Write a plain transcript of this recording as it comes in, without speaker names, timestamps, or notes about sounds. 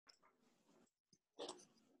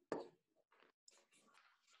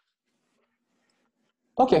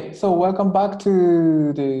Okay, so welcome back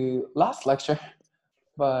to the last lecture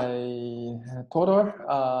by Todor.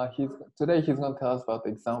 Today he's going to tell us about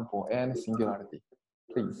the example and singularity.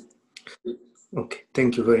 Please. Okay,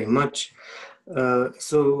 thank you very much.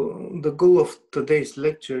 So the goal of today's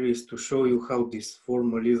lecture is to show you how this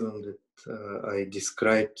formalism that I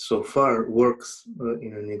described so far works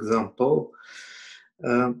in an example.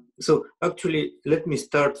 So actually, let me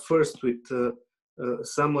start first with a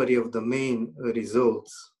summary of the main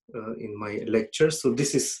results in my lecture. So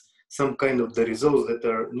this is some kind of the results that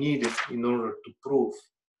are needed in order to prove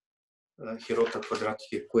Hirota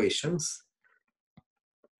quadratic equations.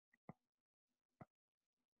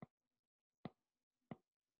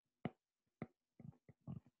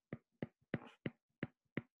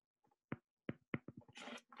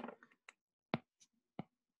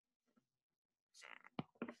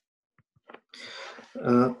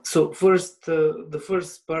 So first, the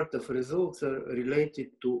first part of results are related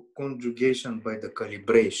to conjugation by the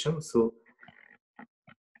calibration. So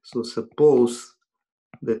suppose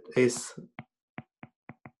that S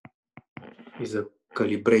is a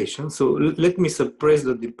calibration. So let me suppress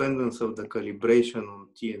the dependence of the calibration on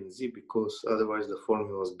T and Z, because otherwise the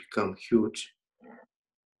formulas become huge.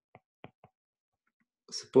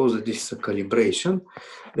 Suppose that this is a calibration.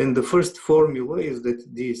 Then the first formula is that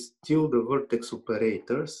these tilde vertex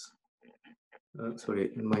operators,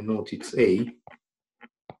 sorry, in my note it's A,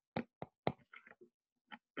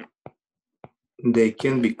 they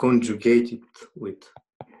can be conjugated with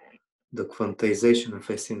the quantization of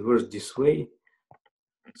S inverse this way.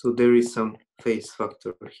 So there is some phase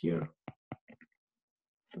factor here.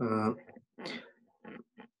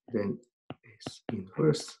 Then S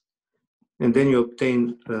inverse. And then you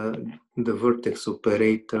obtain the vertex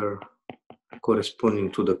operator corresponding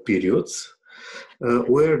to the periods,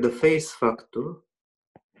 where the phase factor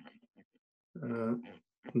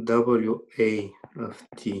WA of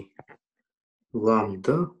T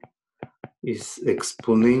lambda is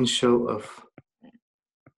exponential of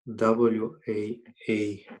WAA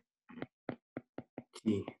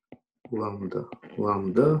T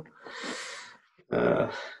lambda.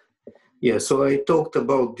 Yeah, so I talked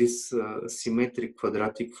about this symmetric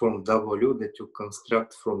quadratic form W that you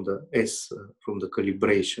construct from the S, from the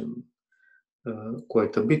calibration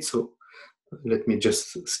quite a bit. So let me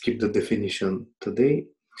just skip the definition today.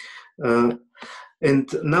 And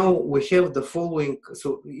now we have the following.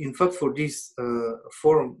 So in fact, for this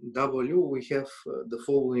form W, we have the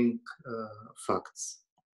following facts.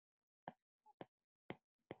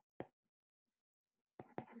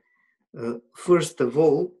 First of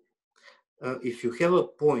all, if you have a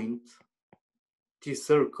point T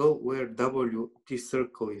circle where T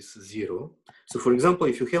circle is 0. So for example,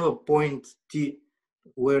 if you have a point T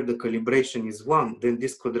where the calibration is 1, then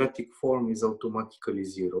this quadratic form is automatically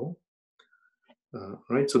 0.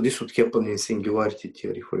 Right? So this would happen in singularity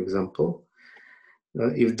theory, for example.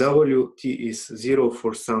 If Wt is 0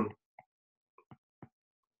 for some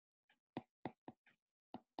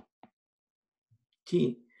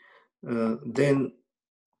T, then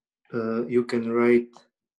you can write,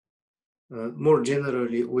 more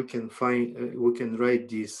generally, we can write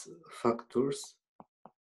these factors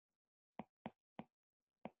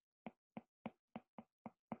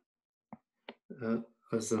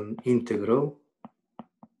as an integral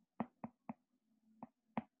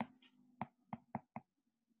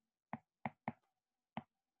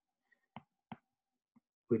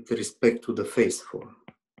with respect to the phase form.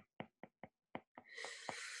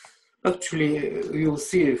 Actually, you'll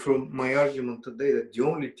see from my argument today that the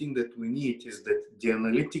only thing that we need is that the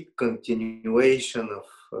analytic continuation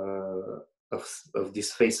of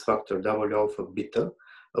this phase factor W alpha beta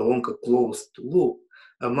along a closed loop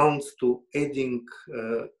amounts to adding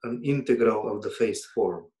an integral of the phase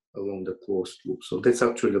form along the closed loop. So that's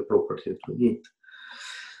actually the property that we need.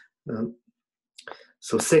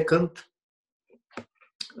 So second,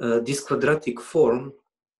 this quadratic form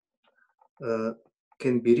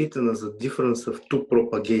can be written as a difference of two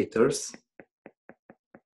propagators,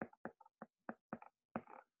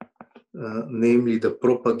 namely the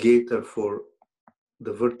propagator for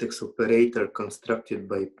the vertex operator constructed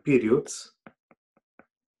by periods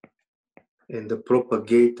and the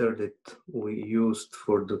propagator that we used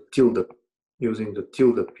for the tilde, using the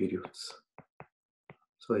tilde periods.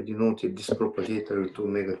 So I denoted this propagator with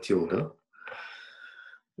omega tilde.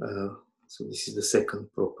 So this is the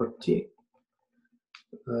second property.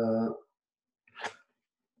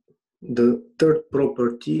 The third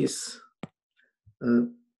property is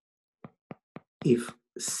if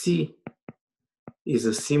C is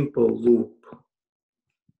a simple loop,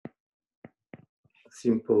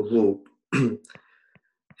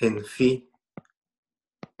 and phi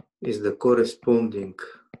is the corresponding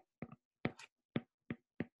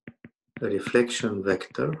reflection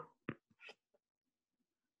vector,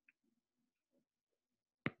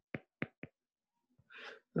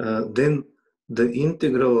 then the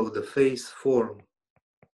integral of the phase form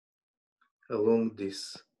along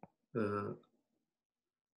this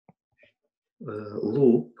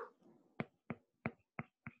loop,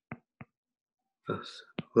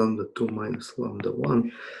 lambda 2 minus lambda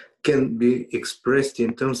 1, can be expressed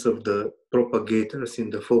in terms of the propagators in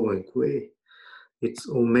the following way. It's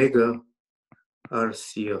omega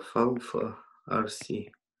RC of alpha,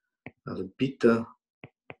 RC of beta,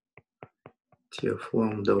 T of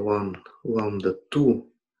lambda 1, lambda 2,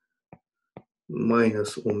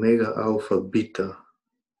 minus omega alpha beta,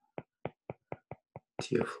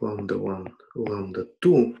 T of lambda 1, lambda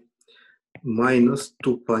 2, minus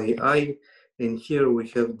 2 pi I. And here we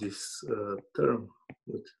have this term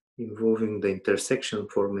involving the intersection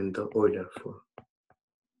form and the Euler form.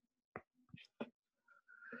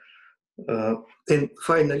 And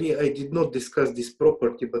finally, I did not discuss this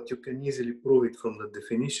property, but you can easily prove it from the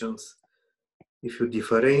definitions. If you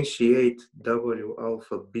differentiate W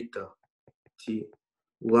alpha beta T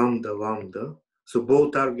lambda lambda, so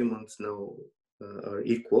both arguments now are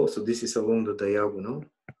equal, so this is along the diagonal,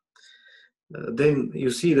 then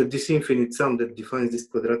you see that this infinite sum that defines this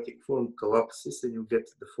quadratic form collapses and you get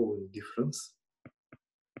the following difference.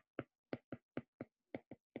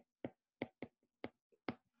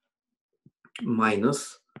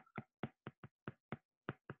 Minus,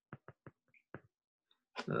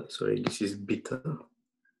 sorry, this is beta.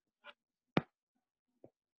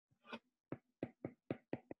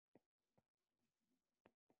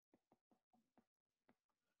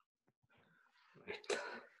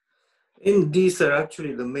 And these are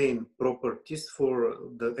actually the main properties for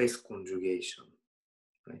the S conjugation,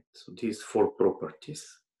 right? So these four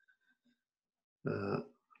properties.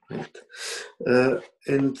 Right.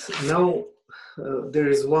 And now there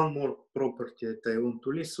is one more property that I want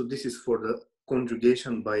to list. So this is for the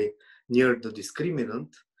conjugation by near the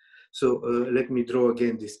discriminant. So let me draw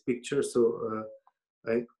again this picture. So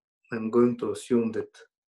I'm going to assume that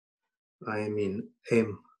I am in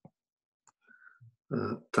M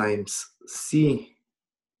times C,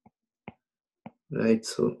 right?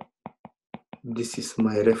 So this is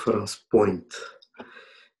my reference point.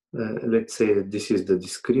 Let's say that this is the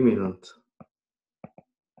discriminant.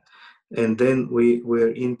 And then we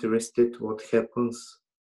were interested what happens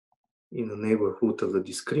in the neighborhood of the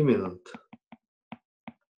discriminant.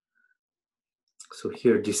 So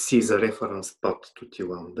here this C is a reference path to T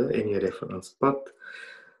lambda, any reference path.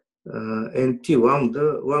 And T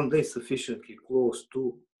lambda is sufficiently close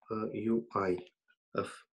to UI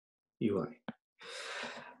of UI.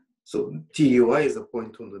 So T UI is a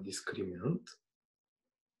point on the discriminant.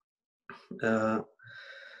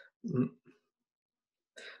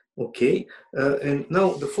 Okay, and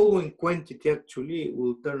now the following quantity actually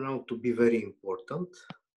will turn out to be very important.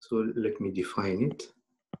 So let me define it.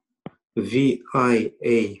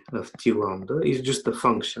 VIA of T lambda is just a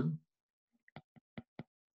function.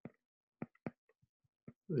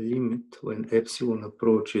 Limit when epsilon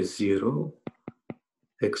approaches 0,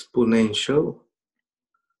 exponential,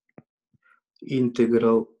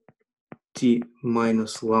 integral T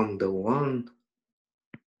minus lambda 1,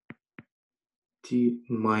 T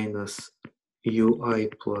minus UI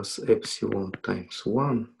plus epsilon times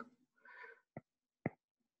 1,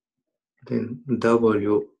 then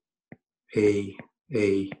WAAS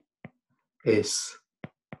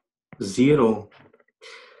 0.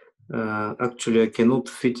 Actually, I cannot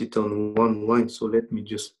fit it on one line, so let me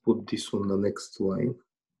just put this on the next line.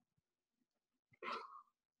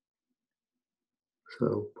 So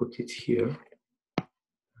I'll put it here.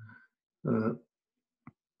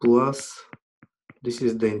 Plus, this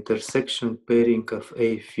is the intersection pairing of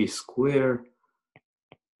A phi square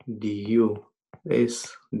du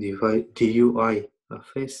s dui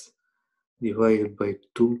of s divided by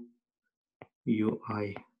 2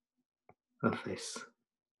 ui of s.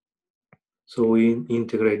 So we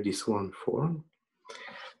integrate this one form.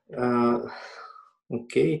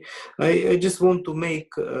 Okay, I just want to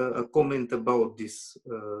make a comment about this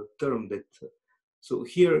term that, so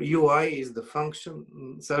here ui is the function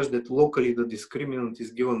such that locally the discriminant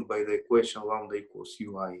is given by the equation lambda equals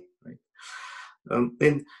ui, right?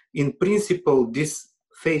 And in principle, this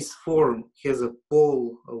phase form has a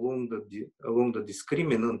pole along the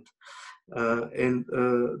discriminant, and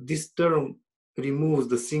this term removes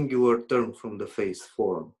the singular term from the phase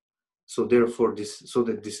form. So therefore, so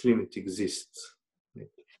that this limit exists. Right?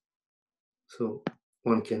 So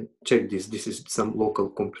one can check this. This is some local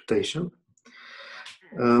computation.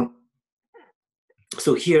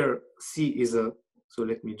 So here C is a, so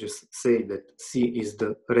let me just say that C is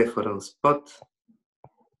the reference path,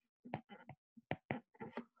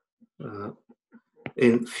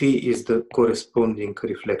 and phi is the corresponding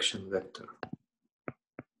reflection vector.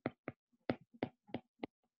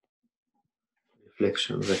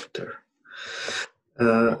 Reflection vector.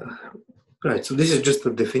 Right, so this is just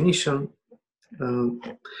a definition.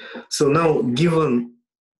 So now, given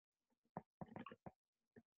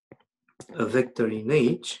a vector in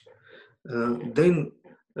H, then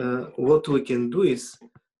what we can do is,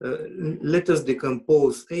 let us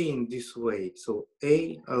decompose A in this way. So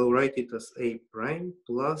A, I'll write it as A prime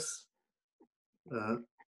plus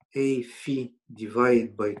A phi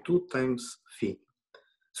divided by 2 times phi.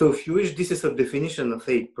 So if you wish, this is a definition of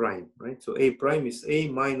A prime, right? So A prime is A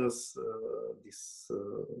minus this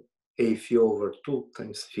A phi over 2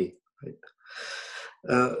 times phi,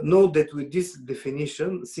 right? Note that with this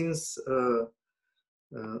definition, since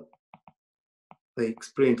I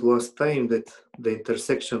explained last time that the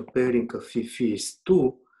intersection pairing of phi phi is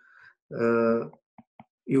 2,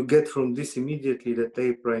 you get from this immediately that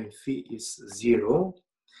A prime phi is 0.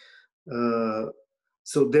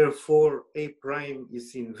 So therefore, A prime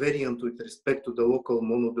is invariant with respect to the local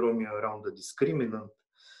monodromia around the discriminant.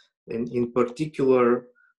 And in particular,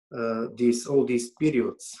 all these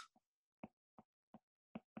periods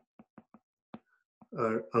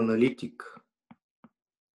are analytic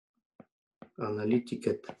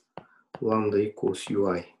at lambda equals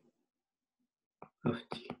ui of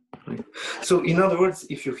t. Right? So in other words,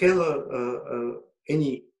 if you have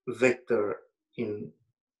any vector in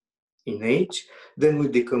H, then we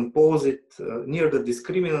decompose it near the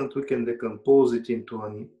discriminant. We can decompose it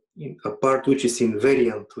into a part which is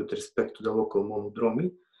invariant with respect to the local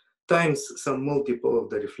monodromy times some multiple of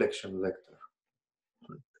the reflection vector.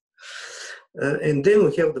 And then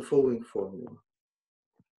we have the following formula.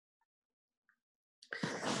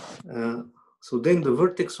 So then the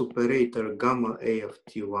vertex operator gamma A of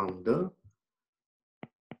T lambda,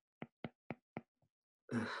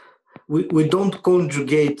 we don't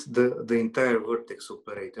conjugate the entire vertex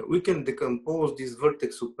operator. We can decompose this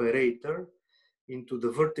vertex operator into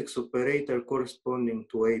the vertex operator corresponding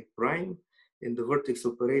to A prime and the vertex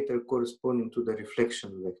operator corresponding to the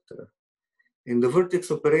reflection vector. And the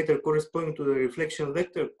vertex operator corresponding to the reflection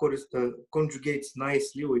vector conjugates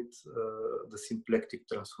nicely with the symplectic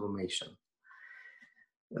transformation.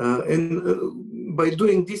 By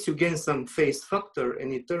doing this, you gain some phase factor,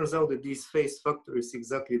 and it turns out that this phase factor is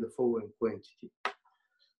exactly the following quantity.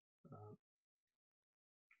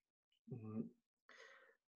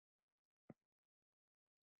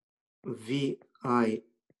 Vi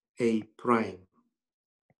A prime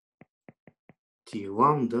T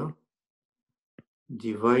lambda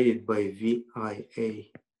divided by Vi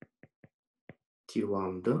A T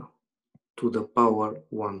lambda to the power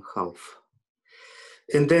 1/2.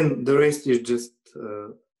 And then the rest is just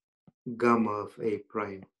gamma of A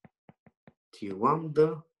prime T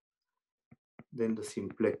lambda, then the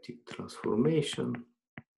symplectic transformation.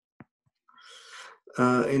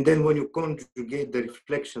 And then when you conjugate the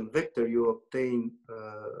reflection vector, you obtain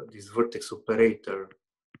this vertex operator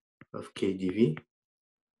of KdV.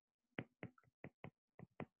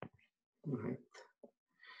 Right.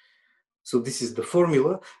 So this is the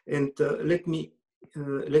formula, and let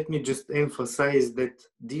me just emphasize that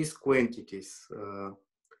these quantities,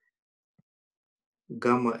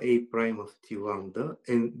 gamma A prime of T lambda,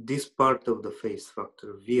 and this part of the phase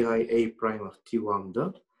factor, Vi A prime of T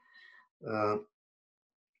lambda,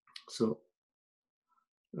 so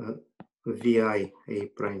Vi A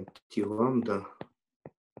prime T lambda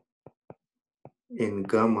and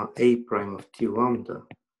gamma A prime of T lambda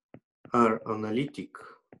are analytic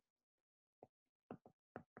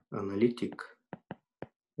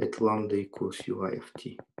at lambda equals ui of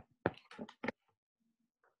t.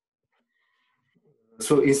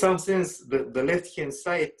 So in some sense, the left-hand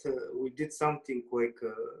side, we did something like,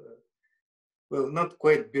 well, not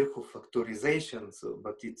quite Birchhoff factorization,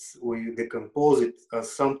 but we decompose it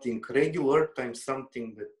as something regular times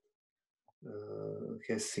something that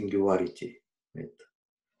has singularity. Right?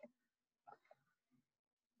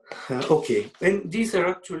 Okay, and these are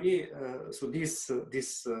actually, so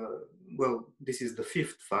well, this is the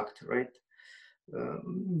fifth fact, right?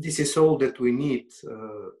 This is all that we need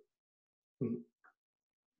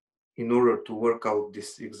in order to work out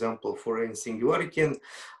this example for n singularity. And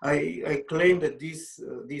I claim that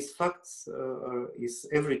these facts is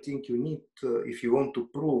everything you need if you want to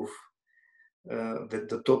prove that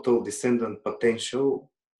the total descendant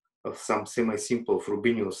potential of some semi-simple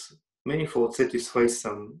Frobenius manifold satisfies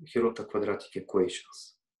some Hirota quadratic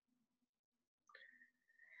equations.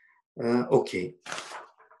 Okay,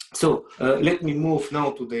 so let me move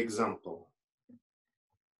now to the example.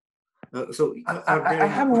 So I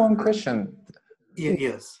have one question.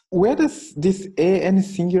 Yes. Where does this AN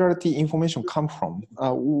singularity information come from?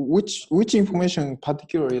 Which information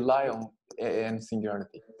particularly rely on AN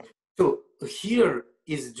singularity? So here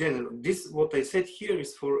is general. This what I said here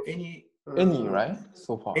is for any right?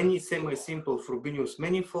 So far. Any semi-simple Frobenius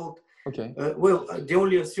manifold. Okay. Well, the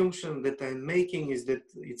only assumption that I'm making is that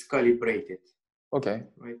it's calibrated. Okay.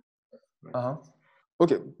 Right.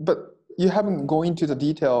 Okay, but you haven't gone into the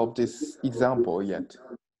detail of this example yet.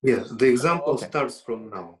 Yes, the example starts from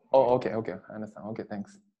now. Oh, okay, I understand. Okay,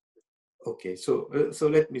 thanks. Okay, so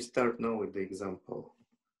let me start now with the example.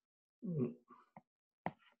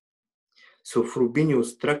 So Frobenius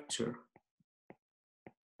structure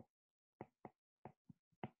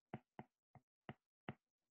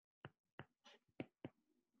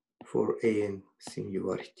for AN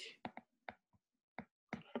singularity.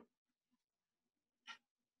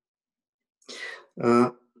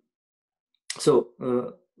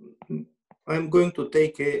 I'm going to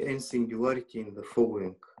take AN singularity in the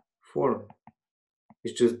following form.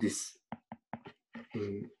 It's just this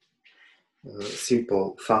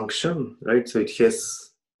simple function, right? So it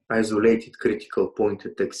has isolated critical point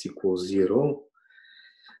at x equals 0.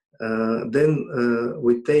 Then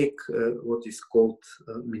we take what is called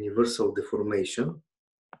universal deformation.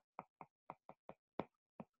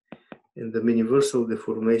 And the universal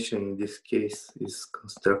deformation in this case is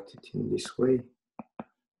constructed in this way.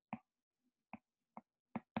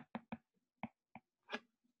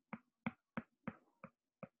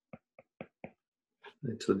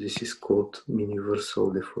 And so this is called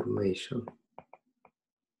universal deformation.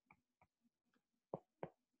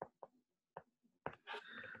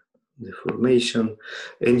 Deformation.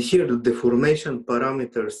 And here the deformation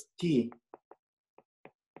parameters t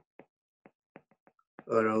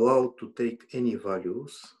are allowed to take any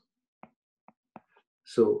values.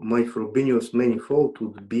 So my Frobenius manifold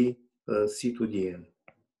would be C to the n.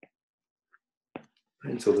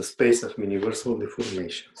 And so the space of universal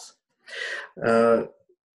deformations.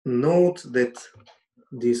 Note that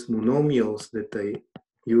these monomials that I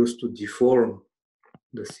use to deform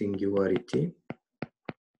the singularity,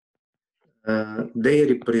 they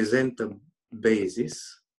represent a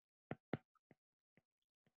basis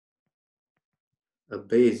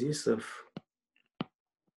of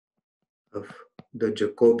the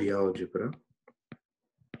Jacobi algebra,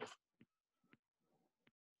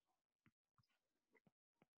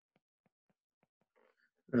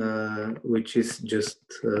 which is just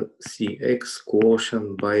Cx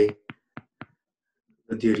quotient by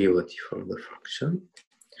the derivative of the function.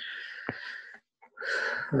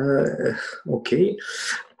 Okay,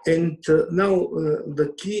 and now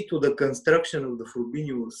the key to the construction of the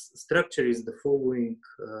Frobenius structure is the following,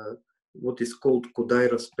 what is called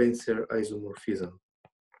Kodaira-Spencer isomorphism.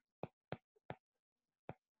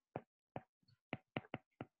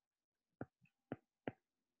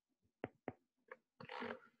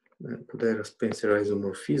 Kodaira-Spencer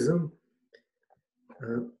isomorphism.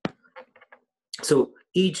 So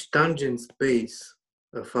each tangent space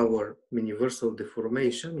of our universal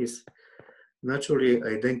deformation is naturally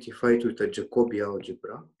identified with a Jacobi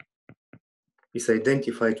algebra. Is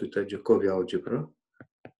identified with a Jacobi algebra,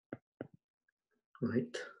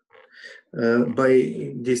 right?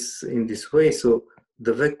 By this in this way, so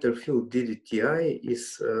the vector field ddti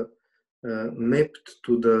is mapped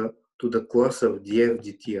to the class of df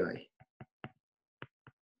dti.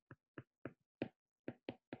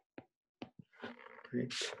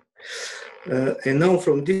 Right. And now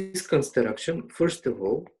from this construction, first of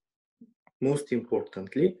all, most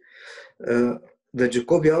importantly, the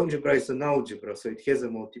Jacobi algebra is an algebra, so it has a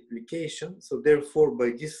multiplication. So therefore,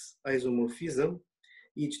 by this isomorphism,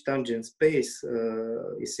 each tangent space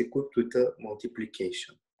is equipped with a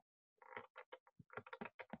multiplication.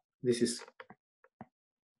 This is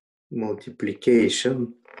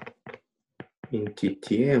multiplication in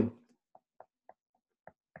TTM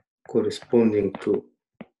corresponding to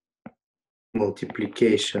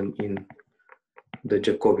multiplication in the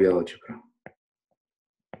Jacobi algebra.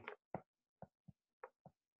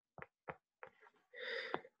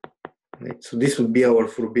 Right, so this would be our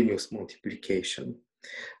Frobenius multiplication.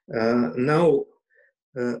 Now,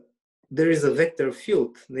 there is a vector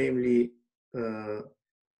field, namely, let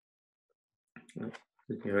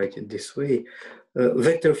me write it this way,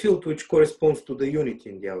 vector field which corresponds to the unit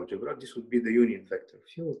in the algebra. This would be the unit vector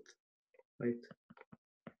field, right?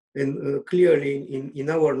 And clearly in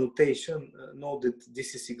our notation, note that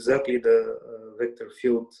this is exactly the vector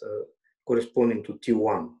field corresponding to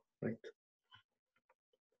T1, right?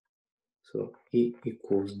 So E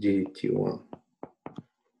equals D T1.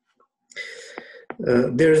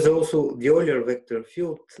 There is also the Euler vector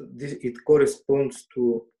field. It corresponds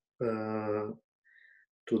to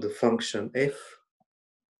the function f.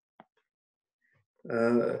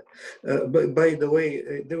 By the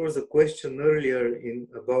way, there was a question earlier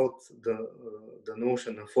about the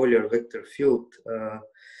notion of Euler vector field.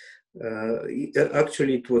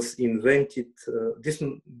 Actually, it was invented.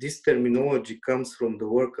 This terminology comes from the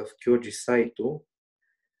work of Kyoji Saito.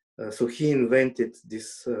 So he invented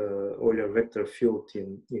this Euler vector field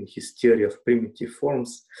in his theory of primitive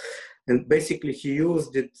forms. And basically he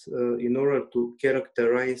used it in order to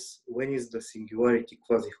characterize when is the singularity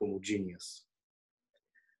quasi-homogeneous.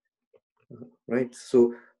 Right,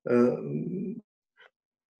 so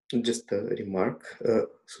just a remark.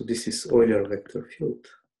 So this is Euler vector field.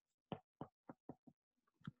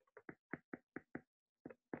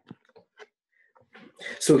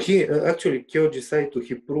 So he actually, Kyoji Saito,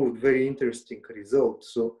 he proved very interesting result.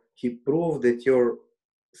 So he proved that your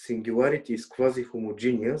singularity is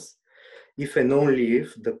quasi-homogeneous if and only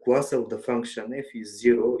if the class of the function f is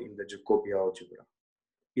 0 in the Jacobi algebra.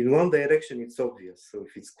 In one direction, it's obvious. So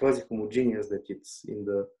if it's quasi-homogeneous, that it's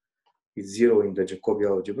 0 in the Jacobi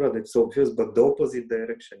algebra, that's obvious, but the opposite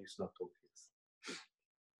direction is not obvious.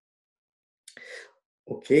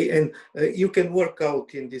 Okay, and you can work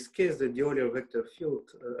out in this case that the Euler vector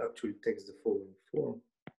field actually takes the following form.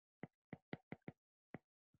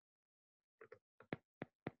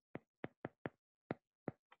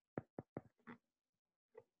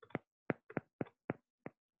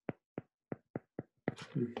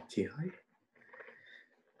 Ti.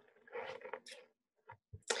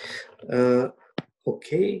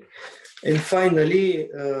 Okay, and finally,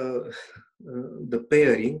 the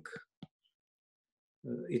pairing.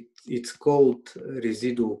 It's called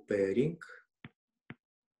residual pairing.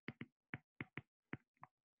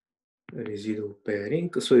 Residual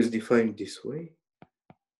pairing, so it's defined this way.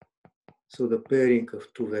 So the pairing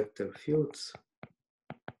of two vector fields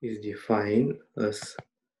is defined as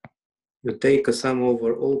you take a sum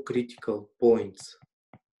over all critical points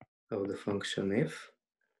of the function f,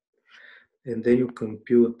 and then you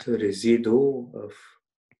compute a residual of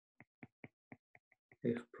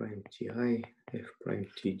f prime ti, f prime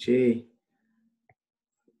tj,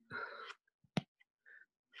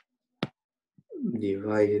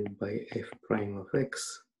 divided by f prime of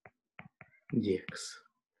x dx.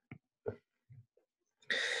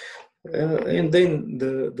 And then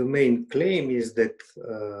the main claim is that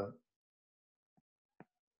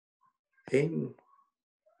M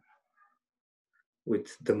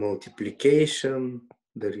with the multiplication,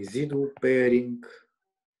 the residual pairing,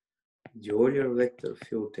 the Euler vector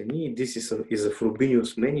field, and E, this is a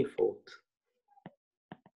Frobenius manifold.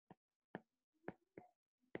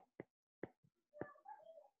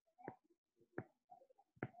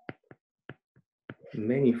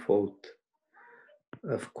 Manifold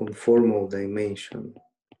of conformal dimension.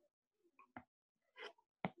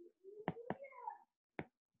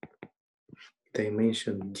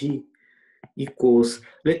 Dimension D equals,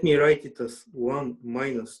 let me write it as 1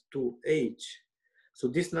 minus 2h. So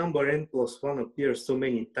this number n plus 1 appears so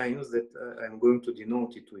many times that I'm going to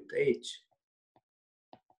denote it with h.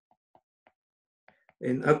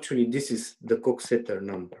 And actually this is the Coxeter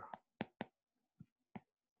number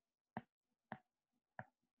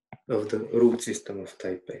of the root system of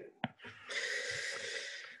type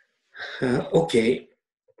n. Okay.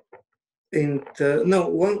 And now,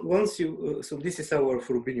 once you, so this is our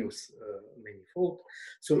Frobenius manifold.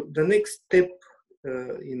 So the next step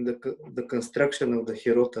in the construction of the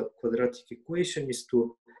Hirota quadratic equation is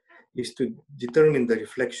to determine the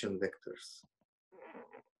reflection vectors.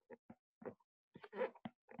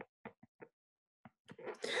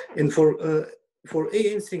 And for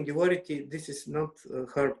AN singularity, this is not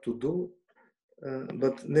hard to do,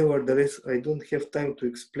 but nevertheless, I don't have time to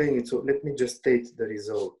explain it. So let me just state the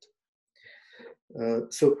result.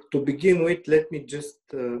 So to begin with, let me just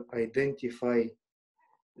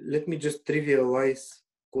trivialize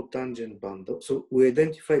cotangent bundle. So we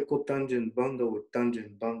identify cotangent bundle with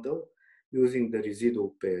tangent bundle using the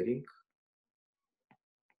residual pairing.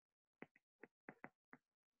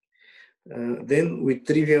 Then we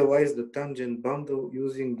trivialize the tangent bundle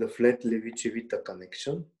using the flat Levi-Civita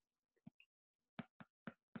connection.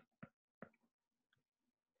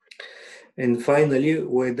 And finally,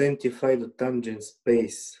 we identify the tangent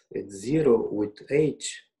space at 0 with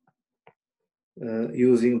H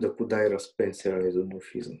using the Kodaira-Spencer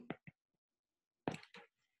isomorphism.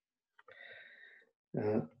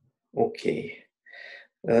 Okay.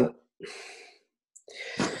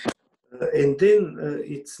 And then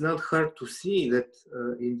it's not hard to see that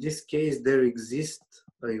in this case there exists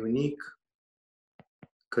a unique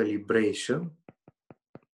calibration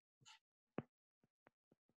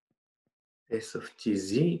S of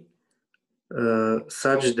Tz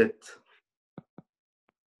such that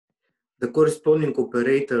the corresponding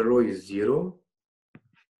operator rho is zero,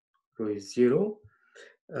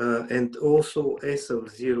 and also S of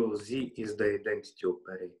 0 Z is the identity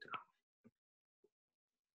operator.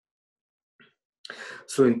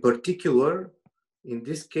 So in particular, in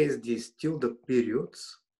this case, these tilde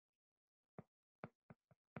periods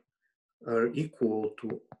are equal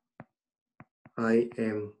to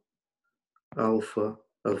Im alpha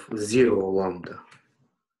of 0 lambda.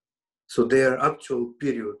 So they are actual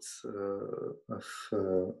periods of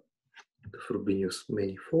the Frobenius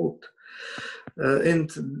manifold.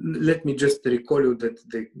 And let me just recall you that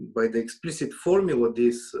by the explicit formula,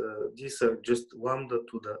 these are just lambda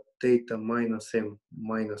to the theta minus m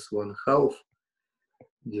minus 1/2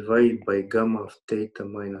 divided by gamma of theta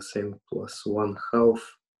minus m plus 1/2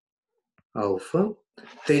 alpha.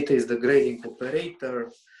 Theta is the grading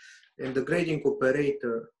operator, and the grading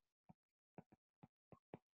operator,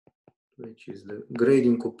 which is the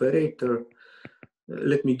grading operator,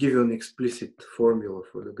 let me give you an explicit formula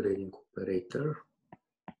for the grading operator.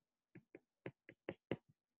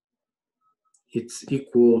 It's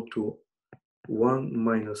equal to 1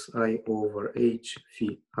 minus I over H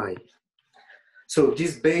phi I. So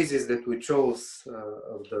this basis that we chose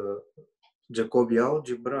of the Jacobi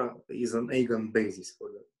algebra is an eigenbasis for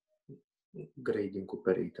the grading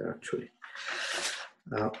operator, actually.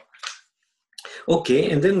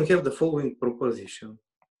 Okay, and then we have the following proposition.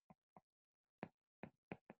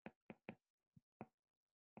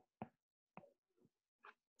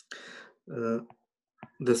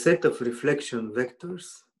 The set of reflection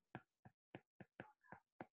vectors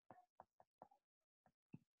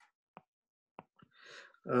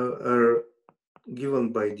are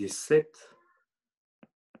given by this set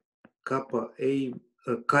kappa A,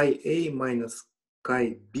 chi A minus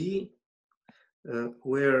chi B,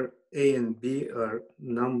 where A and B are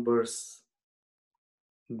numbers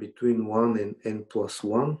between 1 and n plus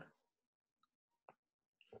 1,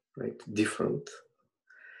 right, different,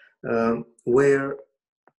 where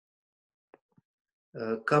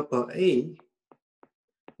kappa A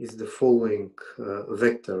is the following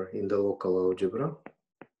vector in the local algebra.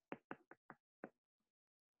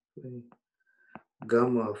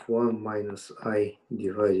 Gamma of 1 minus I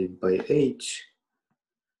divided by H,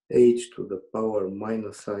 H to the power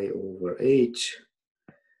minus I over H,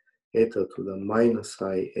 eta to the minus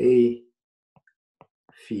IA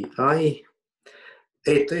phi I.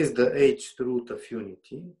 Eta is the H root of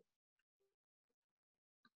unity,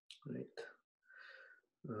 right?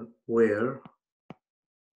 Where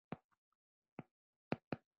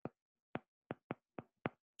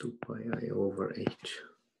two pi I over H.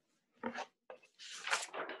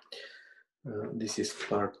 This is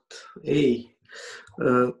part A.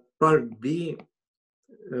 Part B,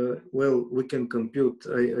 well, we can compute.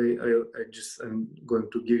 I'm going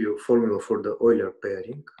to give you a formula for the Euler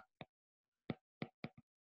pairing.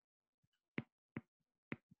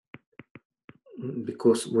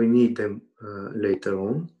 Because we need them later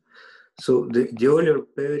on. So the Euler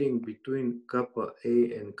pairing between kappa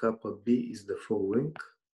A and kappa B is the following.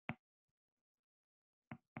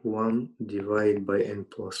 1 divided by n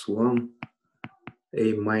plus 1,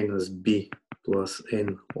 A minus B plus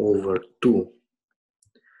n over 2.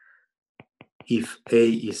 If A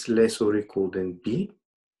is less or equal than B,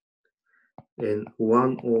 and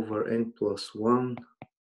 1 over n plus 1,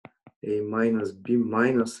 A minus B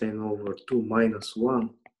minus n over 2 minus 1,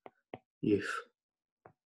 if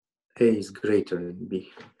A is greater than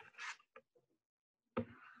B.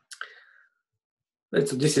 Right,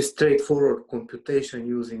 so this is straightforward computation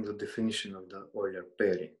using the definition of the Euler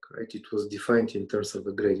pairing, right? It was defined in terms of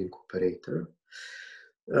the grading operator.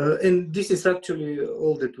 And this is actually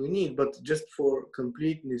all that we need, but just for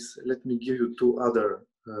completeness, let me give you two other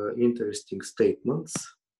interesting statements.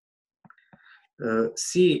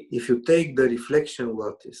 See, if you take the reflection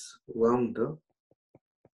lattice, lambda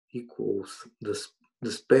equals the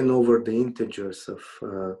span over the integers of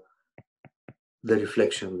the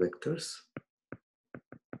reflection vectors,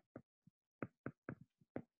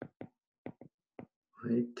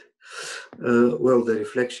 right? Well, the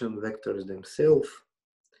reflection vectors themselves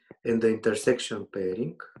and the intersection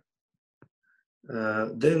pairing,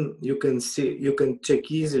 then you can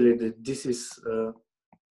check easily that this is a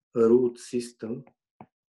root system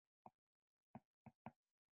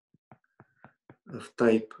of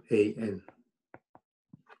type AN.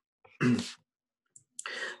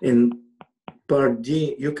 In part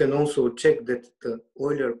D, you can also check that the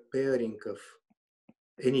Euler pairing of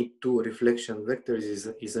any two reflection vectors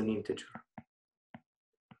is an integer.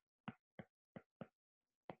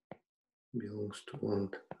 Belongs to 1.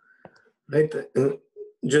 Right?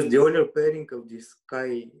 Just the Euler pairing of this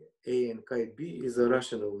chi A and chi B is a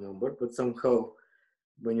rational number, but somehow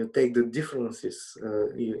when you take the differences,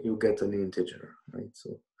 you get an integer, right?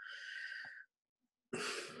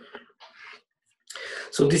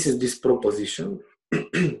 So this is this proposition.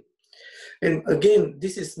 And again,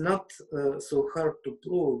 this is not so hard to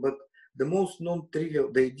prove, but the most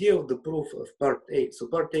non-trivial, the idea of the proof of part A, so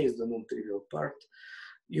part A is the non-trivial part,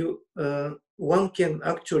 one can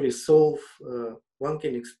actually solve, one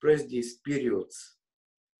can express these periods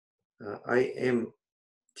IM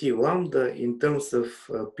T lambda in terms of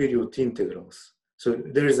period integrals. So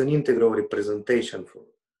there is an integral representation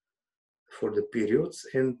for the periods,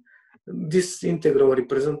 and this integral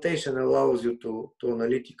representation allows you to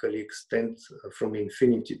analytically extend from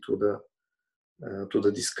infinity to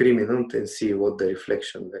the discriminant and see what the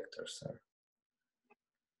reflection vectors are.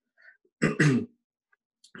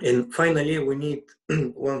 And finally, we need,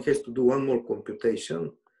 one has to do one more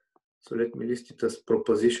computation. So let me list it as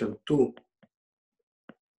proposition 2.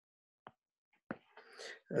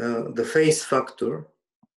 The phase factor,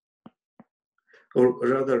 or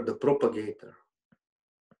rather the propagator,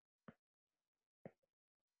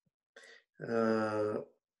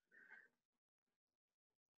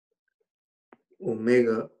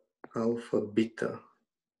 omega alpha beta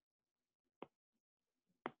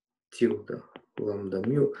tilde lambda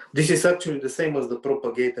mu. This is actually the same as the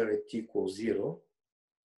propagator at t equals 0,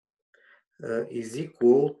 is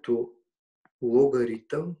equal to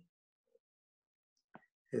logarithm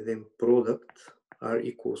and then product r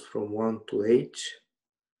equals from 1 to h,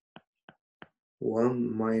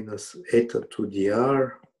 1 minus eta to the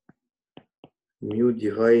r, mu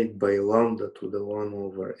divided by lambda to the 1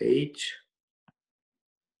 over h,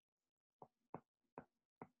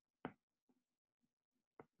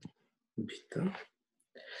 beta.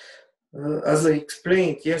 As I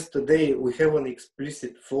explained yesterday, we have an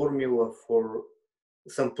explicit formula for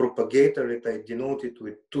some propagator that I denoted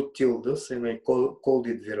with 2 tildes, and I called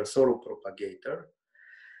it Virasoro propagator.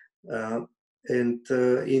 In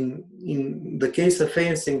the case of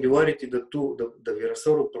A singularity, the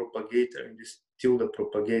Virasoro propagator and this tilde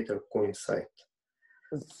propagator coincide.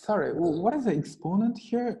 Sorry, what is the exponent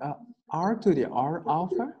here? R to the R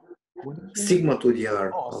alpha? What is it? Sigma to the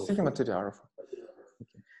R. Oh, alpha. sigma to the alpha. Okay.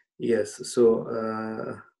 Yes, so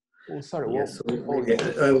sorry. yes, so maybe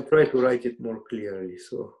I will try to write it more clearly.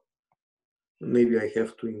 So maybe I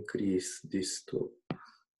have to increase this to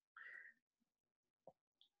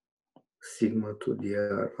sigma to the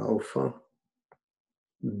R alpha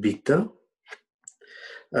beta.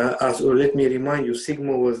 So let me remind you,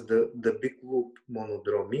 sigma was the big loop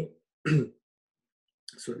monodromy.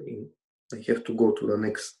 So I have to go to the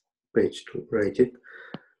next page to write it,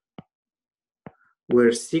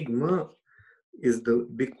 where sigma is the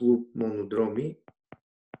big loop monodromy.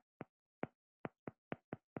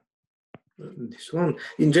 This one,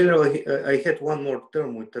 in general, I had one more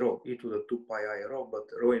term with rho, e to the 2 pi I rho, but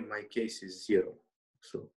rho in my case is 0.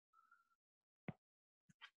 So,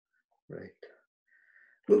 right.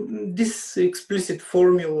 Well, this explicit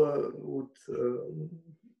formula would,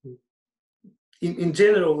 in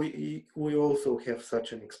general, we also have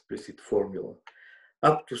such an explicit formula,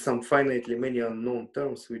 up to some finitely many unknown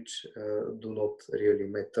terms which do not really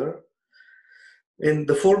matter. And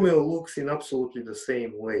the formula looks in absolutely the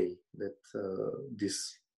same way that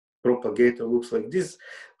this propagator looks like this.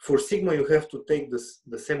 For sigma, you have to take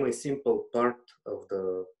the semi-simple part of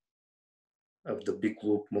the big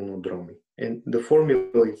loop monodromy. And the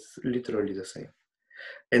formula is literally the same.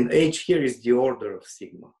 And h here is the order of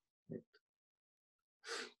sigma.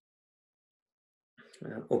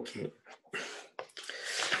 Okay.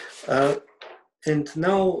 And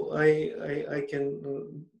now I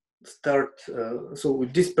can start. So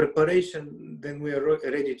with this preparation, then we are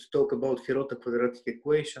ready to talk about Hirota quadratic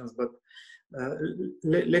equations. But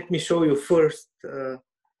let me show you first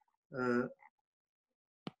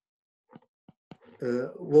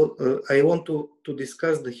I want to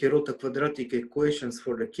discuss the Hirota quadratic equations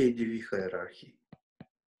for the KdV hierarchy.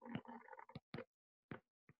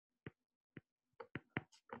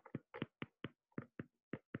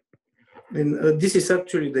 And this is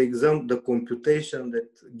actually the example, the computation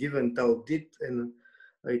that given tau did, and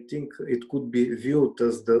I think it could be viewed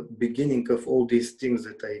as the beginning of all these things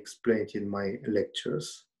that I explained in my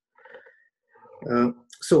lectures.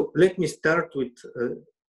 So let me start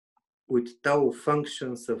with tau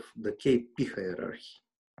functions of the KP hierarchy.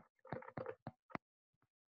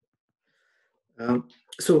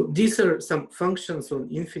 So these are some functions on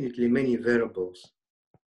infinitely many variables,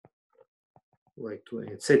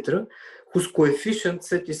 y2, etc., whose coefficient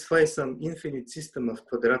satisfies some infinite system of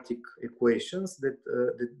quadratic equations that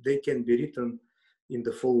they can be written in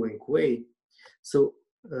the following way. So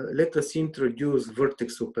let us introduce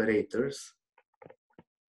vertex operators,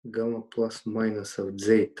 gamma plus minus of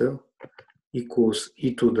zeta equals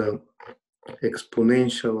e to the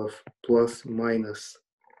exponential of plus minus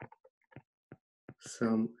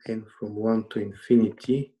sum n from 1 to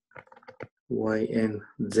infinity yn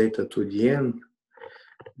zeta to the n,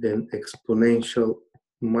 then exponential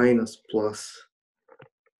minus plus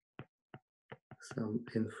sum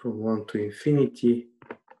n from 1 to infinity,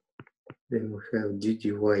 then we have d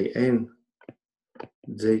dyn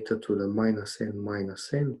zeta to the minus n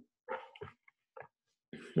minus n.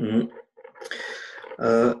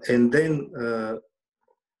 And then,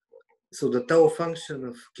 so the tau function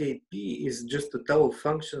of Kp is just a tau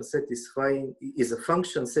function satisfying, is a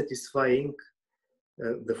function satisfying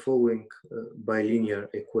the following bilinear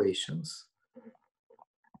equations.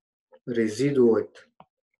 Residual at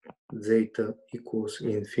zeta equals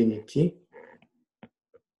infinity,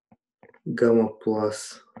 gamma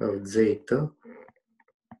plus of zeta,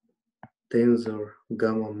 tensor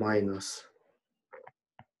gamma minus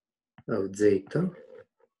of zeta,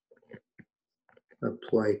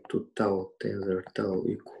 applied to tau, tensor tau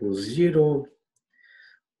equals 0,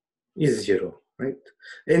 is 0, right?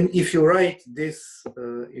 And if you write this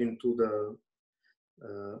into the,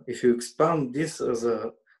 if you expand this as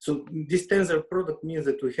a, so this tensor product means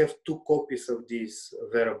that we have two copies of these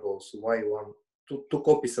variables, y1, two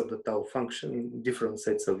copies of the tau function in different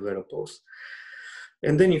sets of variables.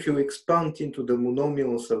 And then if you expand into the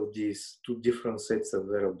monomials of these two different sets of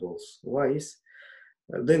variables, y's,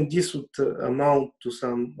 then this would amount to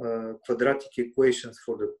some quadratic equations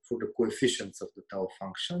for the coefficients of the tau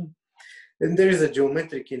function. And there is a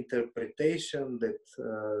geometric interpretation that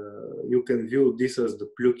you can view this as the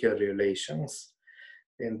Plucher relations.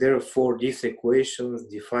 And therefore, these equations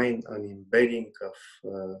define an embedding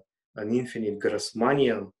of an infinite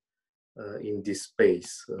Grassmannian in this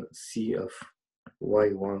space, C of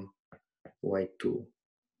y1, y2,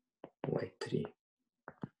 y3.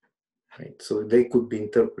 Right, so they could be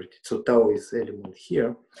interpreted. So tau is element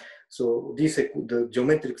here. So this, the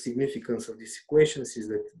geometric significance of these equations is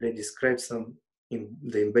that they describe some in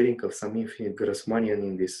the embedding of some infinite Grassmannian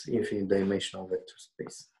in this infinite dimensional vector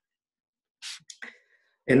space.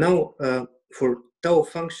 And now for tau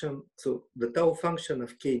function, so the tau function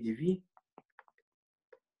of KdV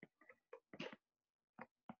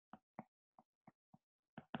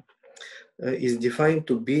is defined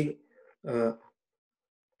to be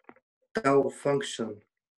tau function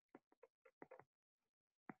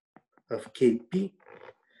of Kp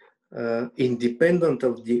independent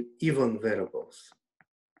of the even variables.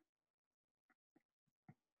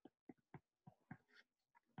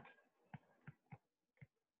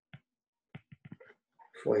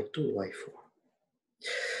 y2, y4.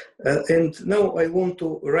 And now I want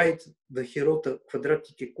to write the Hirota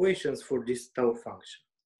quadratic equations for this tau function.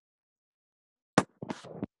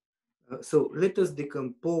 So let us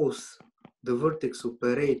decompose the vertex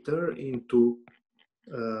operator into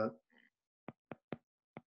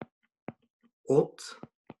odd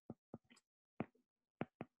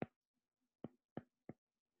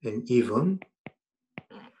and even.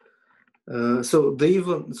 So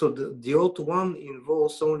the odd one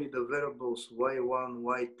involves only the variables y1,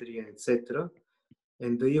 y3, etc.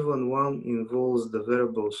 And the even one involves the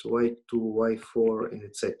variables y2, y4, and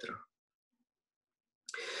etc.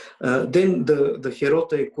 Then the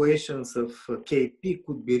Hirota equations of Kp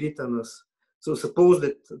could be written as, so suppose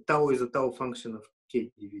that tau is a tau function of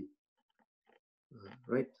KdV,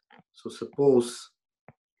 right? So suppose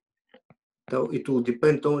tau, it will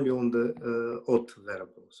depend only on the odd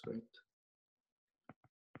variables, right?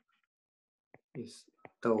 Is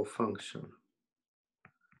tau function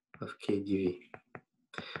of KdV.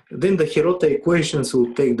 Then the Hirota equations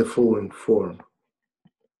will take the following form.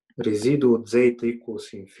 Residual zeta equals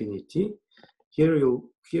infinity. Here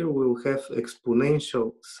we'll have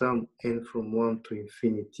exponential sum n from 1 to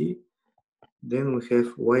infinity. Then we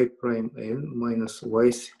have y prime n minus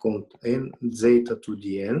y secant n zeta to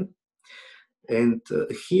the n. And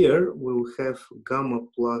here we'll have gamma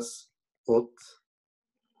plus odd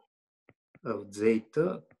of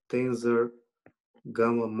zeta tensor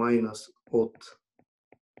gamma minus odd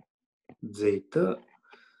zeta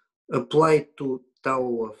applied to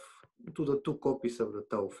tau to the two copies of the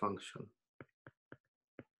tau function.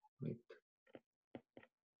 Right.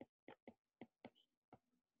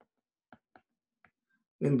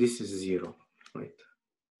 And this is 0, right?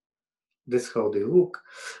 That's how they look.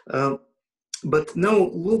 But now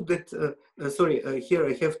look that, here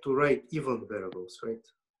I have to write even variables, right?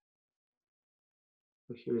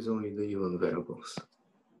 So here is only the even variables.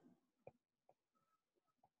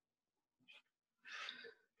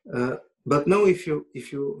 But now if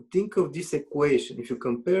you think of this equation, if you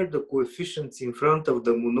compare the coefficients in front of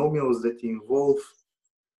the monomials that involve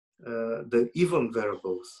the even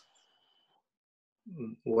variables,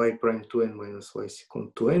 y prime 2n minus y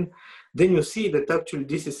secant 2n, then you see that actually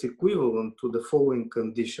this is equivalent to the following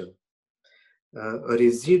condition. A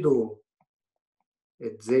residue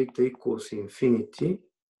at zeta equals infinity,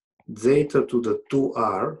 zeta to the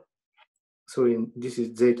 2r, so this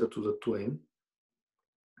is zeta to the 2n.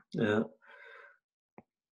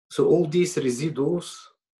 So all these residues,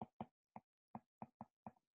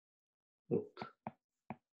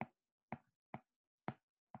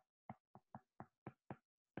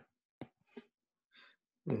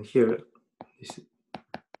 and here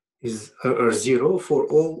are 0 for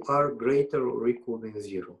all r greater or equal than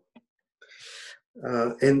 0.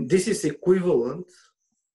 And this is equivalent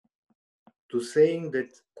to saying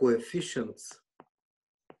that coefficients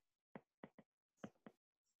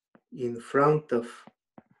in front of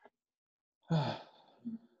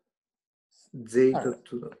zeta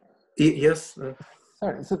to the, yes?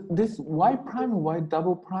 Sorry, so this y prime, y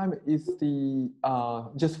double prime is the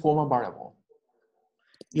just formal variable.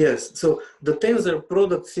 Yes, so the tensor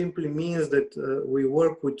product simply means that we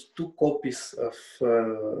work with two copies of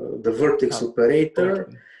the vertex operator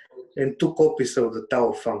and two copies of the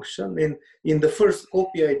tau function. And in the first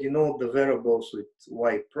copy, I denote the variables with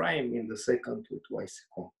y prime, in the second with y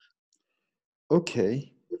secant.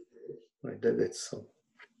 Okay. Right, that's so.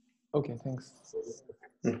 Okay, thanks.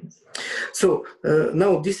 Mm-hmm. So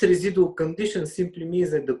now this residual condition simply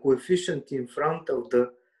means that the coefficient in front of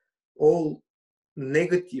the all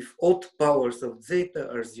negative odd powers of zeta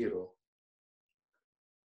are 0.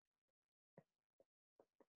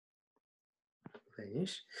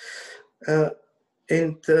 Finish.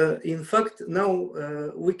 And in fact, now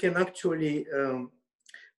we can actually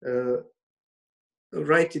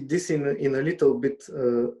write this in a little bit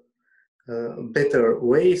better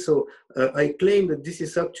way. So I claim that this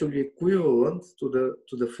is actually equivalent to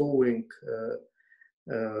the following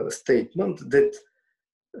statement, that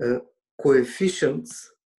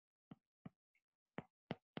coefficients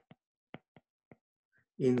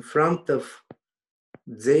in front of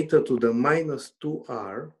zeta to the minus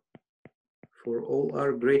 2r for all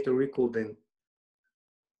r greater or equal than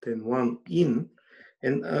 1 in,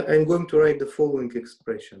 and I'm going to write the following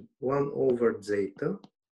expression: 1 over zeta,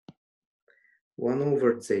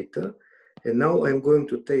 and now I'm going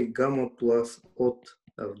to take gamma plus odd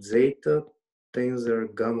of zeta tensor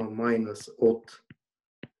gamma minus odd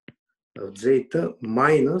of zeta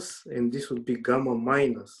minus, and this would be gamma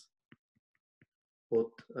minus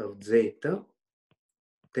odd of zeta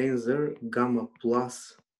tensor gamma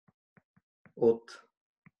plus odd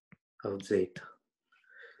of zeta.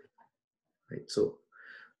 Right, so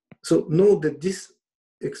note that this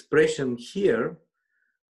expression here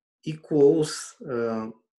equals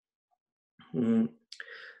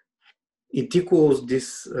it equals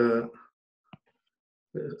this.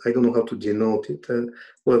 I don't know how to denote it.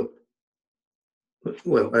 Well,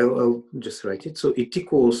 I'll just write it. So it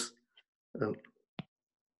equals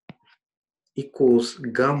equals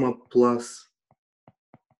gamma plus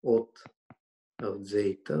odd of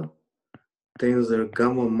zeta tensor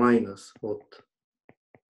gamma minus odd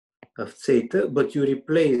of zeta, but you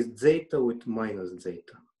replace zeta with minus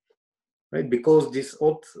zeta, right? Because this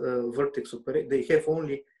odd vertex operator, they have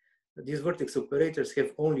only, these vertex operators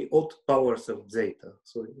have only odd powers of zeta.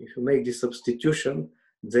 So if you make this substitution,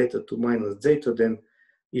 zeta to minus zeta, then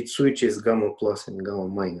it switches gamma plus and gamma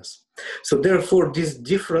minus. So therefore, this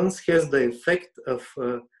difference has the effect of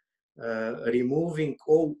removing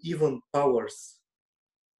all even powers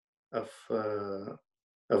of the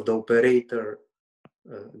operator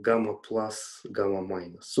gamma plus, gamma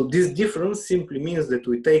minus. So this difference simply means that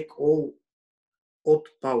we take all odd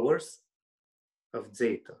powers of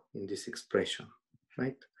zeta in this expression,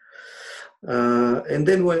 right? And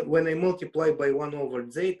then when I multiply by 1 over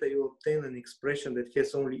zeta, you obtain an expression that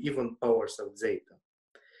has only even powers of zeta.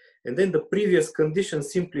 And then the previous condition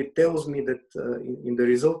simply tells me that in the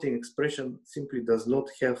resulting expression simply does not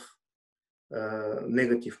have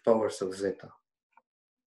negative powers of zeta,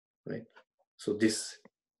 right? So this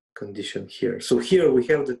condition here. So here we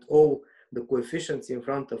have that all the coefficients in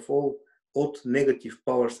front of all odd negative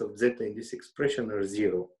powers of zeta in this expression are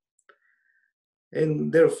 0.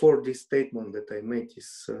 And therefore this statement that I made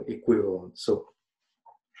is equivalent. So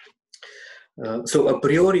a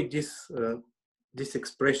priori this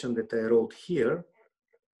expression that I wrote here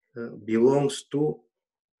belongs to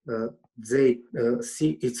C.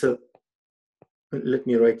 It's a, let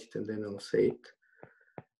me write it and then I'll say it.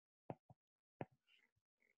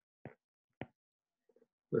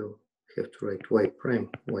 Well, I have to write y prime,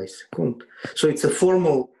 y second. So it's a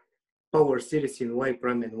formal power series in y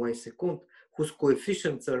prime and y second, whose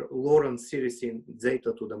coefficients are Lorentz series in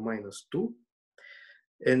zeta to the -2.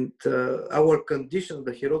 And our condition,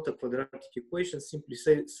 the Hirota quadratic equation, simply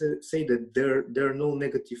say that there are no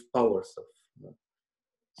negative powers of.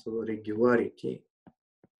 So regularity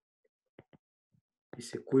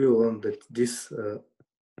is equivalent that this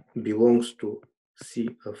belongs to C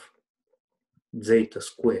of zeta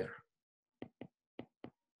square.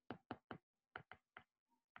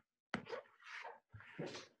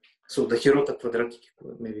 So the Hirota quadratic,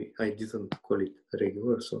 maybe I didn't call it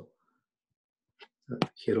regular, so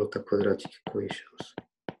Hirota quadratic equations.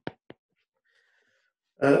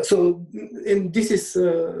 And this is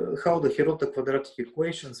how the Hirota quadratic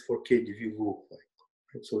equations for KdV look like.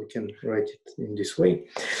 Right? So we can write it in this way.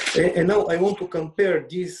 And now I want to compare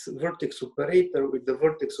this vertex operator with the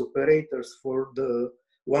vertex operators for the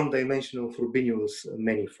one-dimensional Frobenius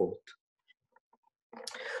manifold.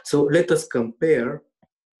 So let us compare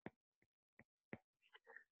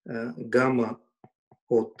gamma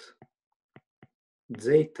od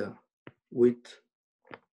zeta with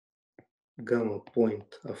gamma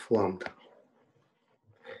point of lambda.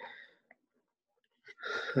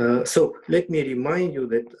 So let me remind you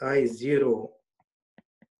that I0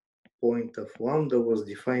 point of lambda was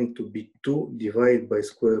defined to be 2 divided by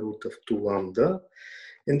square root of 2 lambda.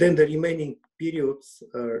 And then the remaining periods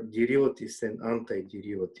are derivatives and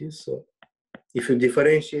anti-derivatives. So if you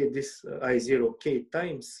differentiate this I0 k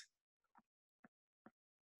times,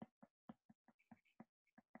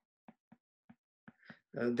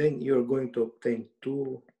 then you're going to obtain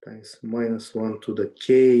 2 times -1 to the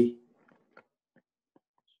k,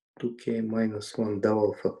 2k minus 1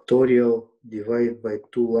 double factorial divided by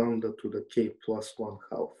 2 lambda to the k plus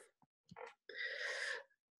 1/2.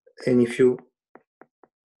 And if you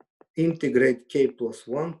integrate k plus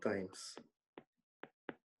 1 times,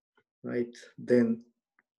 right, then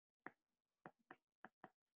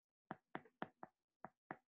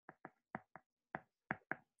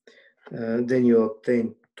you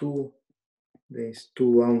obtain 2, there's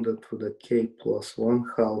 2 lambda to the k plus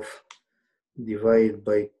 1/2 divided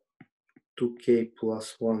by 2k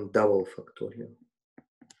plus 1 double factorial.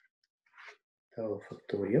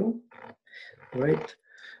 Right?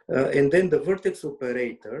 And then the vertex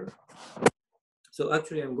operator. So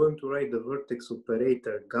actually I'm going to write the vertex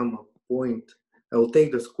operator gamma point. I will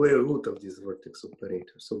take the square root of this vertex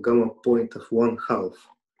operator. So gamma point of 1/2,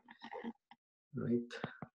 right?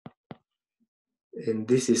 And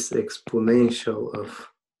this is exponential of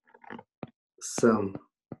sum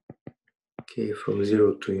k from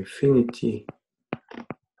 0 to infinity,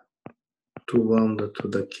 2 lambda to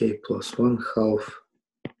the k plus 1/2.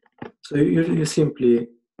 So you simply,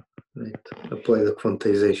 right, apply the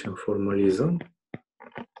quantization formalism.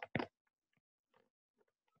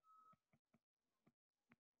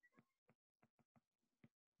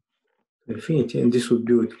 Infinity, and this would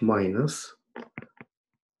be with minus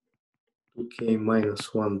 2k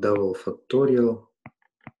minus 1 double factorial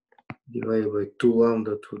divided by 2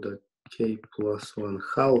 lambda to the k plus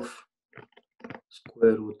 1/2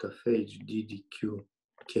 square root of h ddq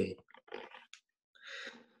k.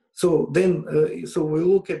 So then, so we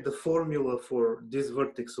look at the formula for this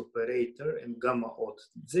vertex operator and gamma od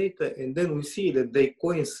zeta, and then we see that they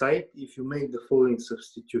coincide if you make the following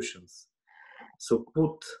substitutions. So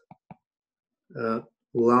put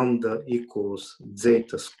lambda equals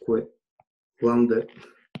zeta square, lambda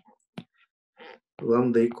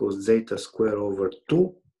equals zeta square over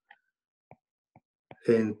 2,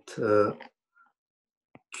 and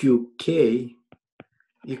qk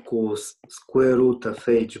equals square root of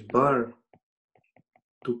h bar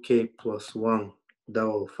 2k plus 1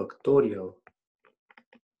 double factorial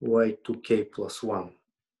y 2k plus 1.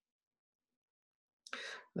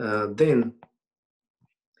 Then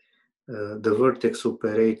the vertex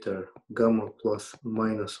operator gamma plus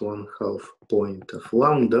minus 1/2 point of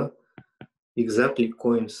lambda exactly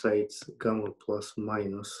coincides gamma plus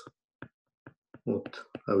minus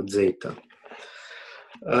of zeta.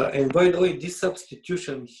 And by the way, this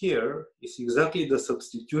substitution here is exactly the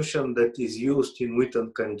substitution that is used in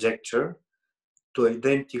Witten conjecture to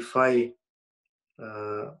identify,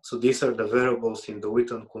 so these are the variables in the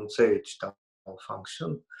Witten-Kuncevich tau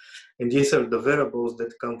function, and these are the variables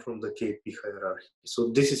that come from the KP hierarchy.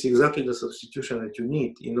 So this is exactly the substitution that you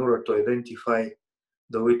need in order to identify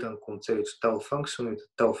the Witten-Kuncevich tau function with the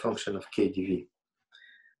tau function of KdV.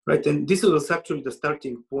 Right, and this was actually the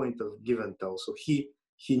starting point of given tau. So he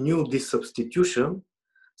knew this substitution,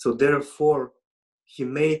 so therefore he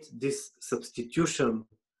made this substitution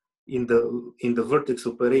in the vertex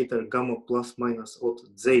operator gamma plus minus ot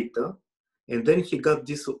zeta, and then he got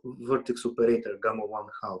this vertex operator gamma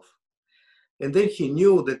 1/2. And then he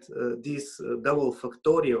knew that these double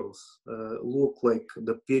factorials look like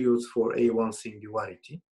the periods for A1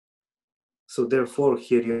 singularity. So therefore,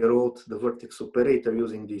 he rewrote the vertex operator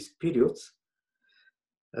using these periods.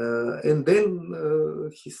 And then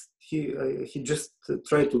he just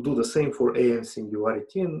tried to do the same for AN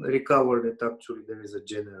singularity and recovered that actually there is a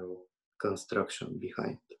general construction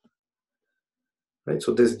behind. Right,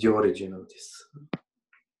 so that's the origin of this.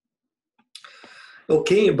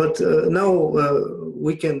 Okay, but now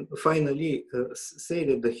we can finally say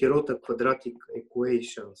that the Hirota quadratic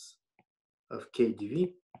equations of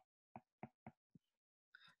KdV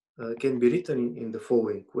can be written in the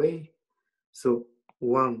following way. So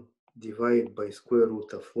 1 divided by square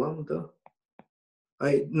root of lambda.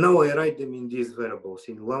 Now I write them in these variables,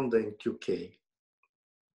 in lambda and qk.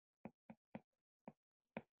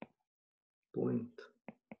 Point.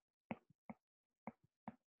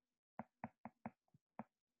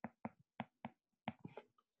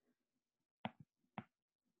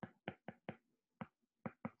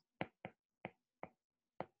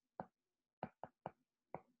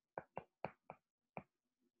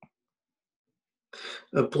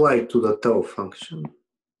 Applied to the tau function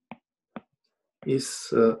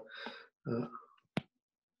is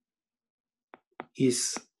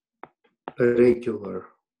regular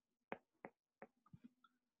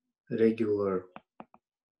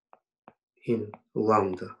in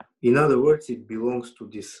lambda. In other words, it belongs to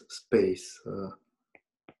this space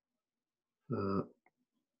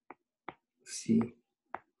C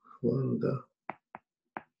lambda.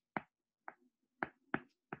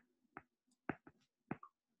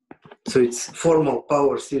 So it's formal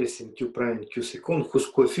power series in Q prime and Q second whose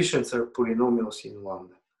coefficients are polynomials in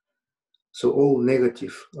lambda. So all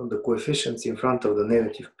negative the coefficients in front of the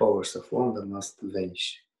negative powers of lambda must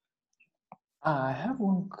vanish. I have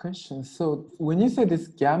one question. So when you say this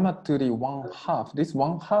gamma to the 1/2, this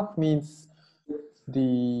 1/2 means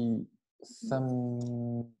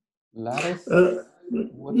some lattice?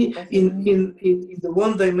 In the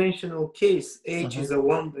one-dimensional case, H is a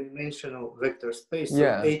one-dimensional vector space, so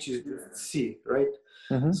yeah. H is just C, right?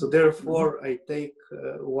 So therefore, I take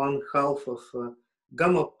 1/2 of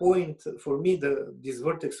gamma point. For me, this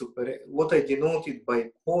vertex operator, what I denoted by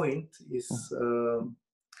point is,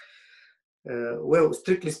 well,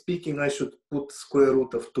 strictly speaking, I should put square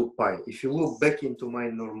root of 2 pi. If you look back into my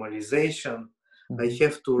normalization, I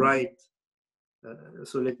have to write,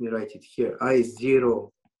 so let me write it here,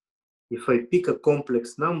 I0. If I pick a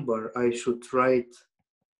complex number, I should write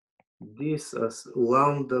this as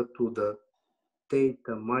lambda to the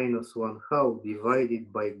theta minus 1/2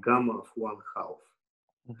 divided by gamma of 1/2.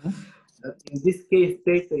 In this case,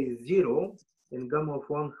 theta is 0 and gamma of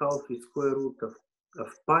 1/2 is square root of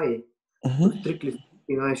pi. So strictly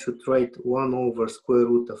speaking, I should write 1 over square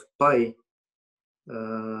root of pi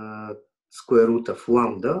square root of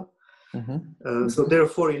lambda. So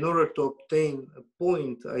therefore, in order to obtain a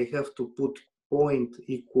point, I have to put point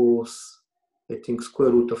equals, I think,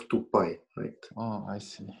 square root of 2 pi, right? Oh, I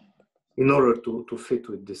see. In order to fit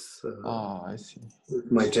with this, I see.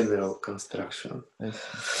 with my general construction. I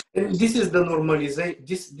see. And this is the normalization.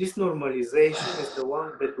 This normalization is the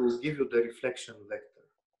one that will give you the reflection vector.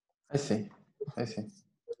 I see. I see.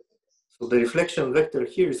 So the reflection vector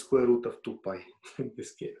here is square root of 2 pi in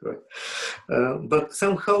this case, right? But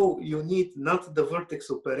somehow you need not the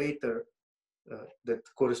vertex operator that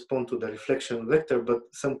correspond to the reflection vector, but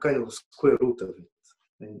some kind of square root of it.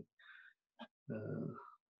 And,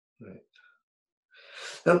 right.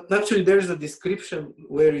 Actually, there's a description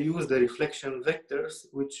where you use the reflection vectors,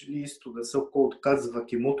 which leads to the so-called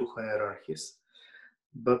Kazwa-Kimoto hierarchies.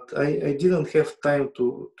 But I didn't have time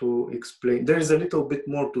to explain. There is a little bit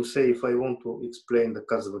more to say if I want to explain the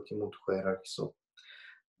Kazwa-Kimoto hierarchy. So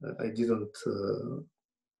I didn't.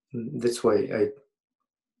 That's why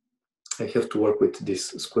I have to work with these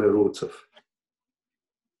square roots of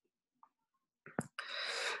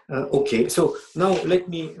Okay, so now let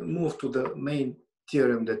me move to the main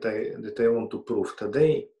theorem that I want to prove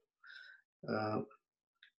today.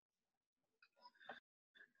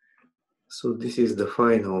 So this is the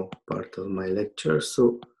final part of my lecture.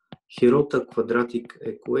 So Hirota quadratic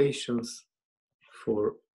equations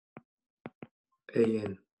for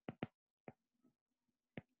AN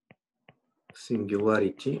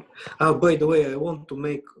singularity. By the way, I want to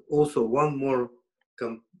make also one more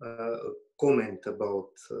comment about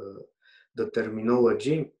the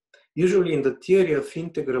terminology. Usually in the theory of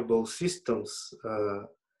integrable systems,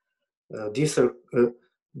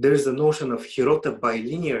 there is a notion of Hirota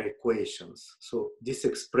bilinear equations. So this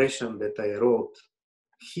expression that I wrote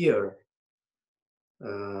here,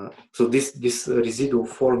 so this residual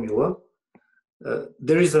formula,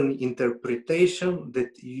 there is an interpretation that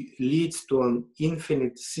leads to an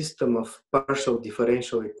infinite system of partial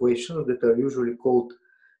differential equations that are usually called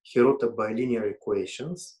Hirota bilinear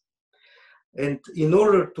equations. And in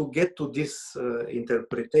order to get to this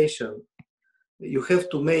interpretation, you have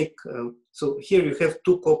to make, so here you have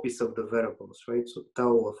two copies of the variables, right? So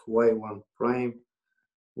tau of y1 prime,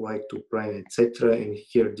 y2 prime, etc. And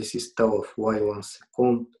here this is tau of y1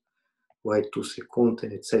 second, y2 second,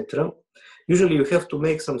 and etc. Usually you have to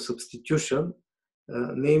make some substitution,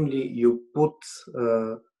 namely you put,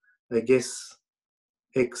 I guess,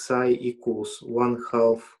 xi equals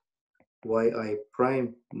 1/2 yi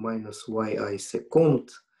prime minus yi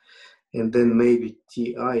second, and then maybe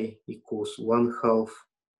ti equals 1/2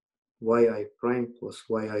 yi prime plus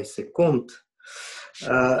yi second.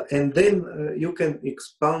 And then you can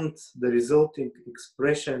expand the resulting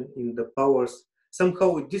expression in the powers.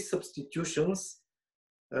 Somehow with these substitutions,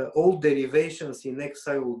 all derivations in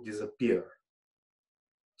xi will disappear.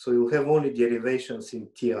 So you'll have only derivations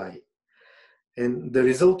in ti. And the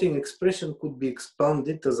resulting expression could be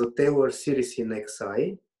expanded as a Taylor series in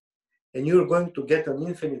xi. And you're going to get an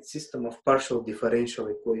infinite system of partial differential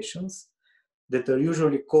equations that are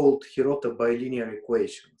usually called Hirota bilinear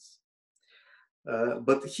equations.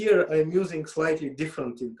 But here I'm using slightly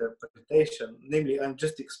different interpretation. Namely, I'm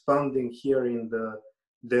just expanding here in the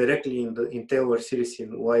directly in Taylor series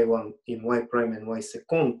in y1, in y prime and y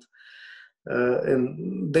second.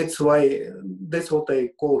 And that's what I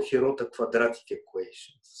call Hirota quadratic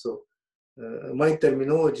equations. So my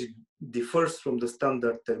terminology differs from the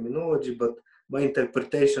standard terminology, but my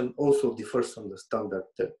interpretation also differs from the standard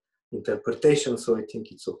interpretation. So I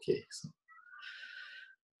think it's okay. So,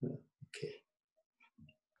 okay.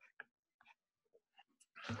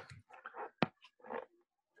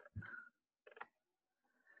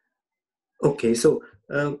 Okay, so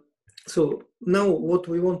now what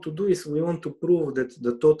we want to do is we want to prove that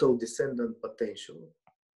the total descendant potential.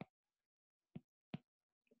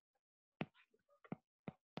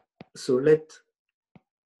 So let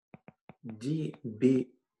D be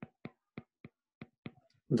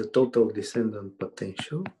the total descendant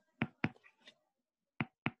potential.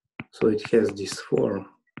 So it has this form.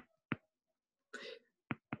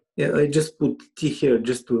 Yeah, I just put T here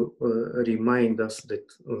just to remind us that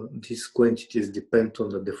these quantities depend on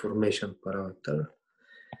the deformation parameter.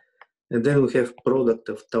 And then we have product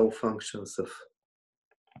of tau functions of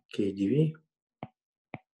KdV.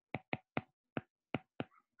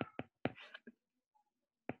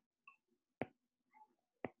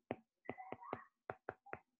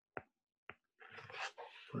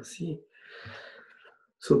 Let's see.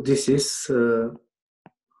 So this is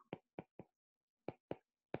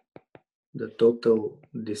the total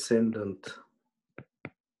descendant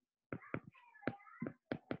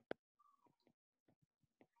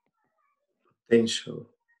potential.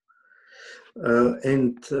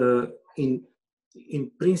 And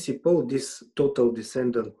in principle, this total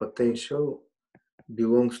descendant potential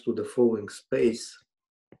belongs to the following space.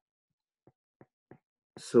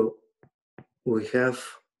 So we have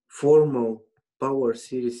formal power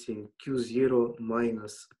series in Q0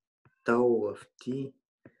 minus tau of t,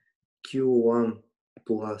 Q1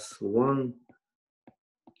 plus 1,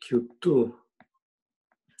 Q2.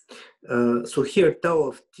 So here tau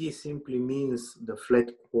of t simply means the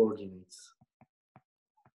flat coordinates.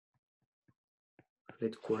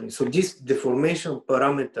 So these deformation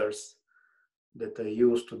parameters that I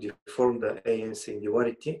use to deform the AN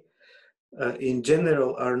singularity in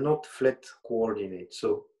general are not flat coordinates.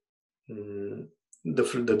 So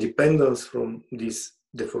the dependence from these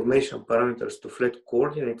deformation parameters to flat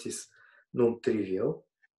coordinates is non-trivial,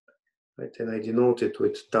 right? And I denote it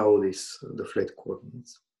with tau, the flat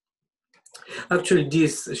coordinates. Actually,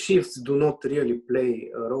 these shifts do not really play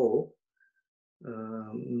a role.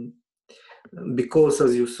 because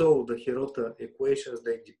as you saw, the Hirota equations,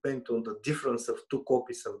 they depend on the difference of two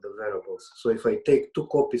copies of the variables. So if I take two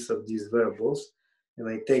copies of these variables and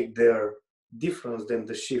I take their difference, then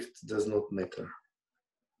the shift does not matter,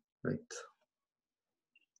 right?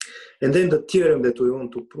 And then the theorem that we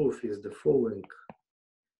want to prove is the following.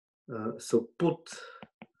 So put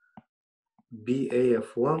BA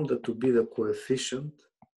of lambda to be the coefficient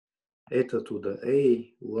eta to the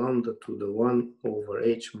A, lambda to the 1 over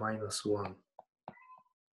H minus 1.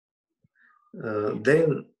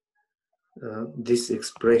 Then this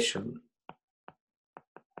expression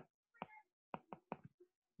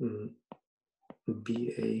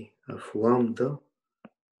BA of lambda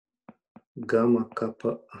gamma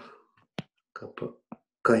kappa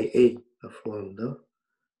chi A of lambda.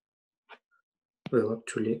 Well,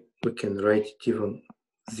 actually, we can write it even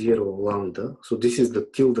 0 lambda. So this is the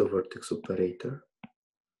tilde vertex operator.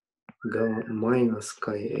 Gamma minus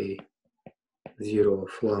chi A 0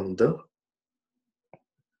 of lambda.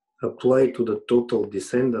 Apply to the total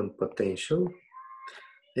descendant potential.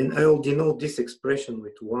 And I'll denote this expression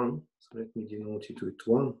with 1. So let me denote it with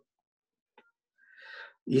 1.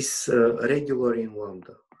 Is regular in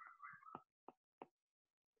lambda.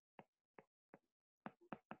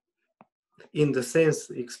 In the sense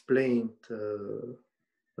explained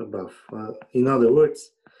above. In other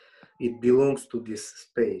words, it belongs to this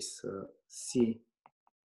space C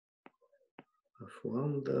of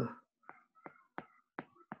lambda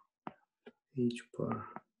H bar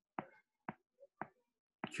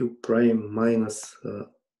Q prime minus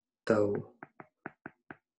tau.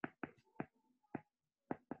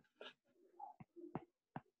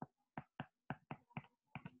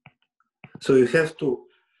 So you have to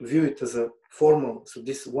view it as a formal, so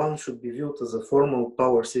this one should be viewed as a formal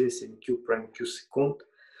power series in Q prime Q second,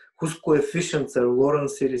 whose coefficients are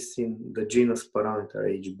Lorentz series in the genus parameter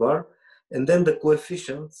H bar, and then the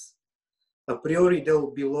coefficients, a priori there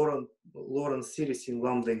will be Lorentz series in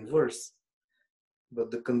lambda inverse, but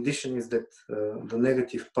the condition is that the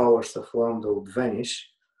negative powers of lambda would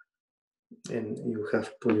vanish, and you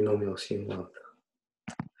have polynomials in lambda.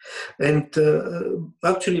 And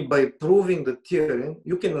actually, by proving the theorem,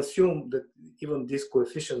 you can assume that even these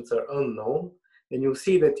coefficients are unknown, and you'll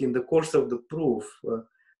see that in the course of the proof,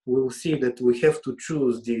 we will see that we have to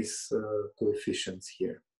choose these coefficients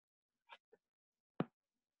here.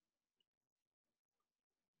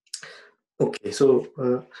 Okay, so,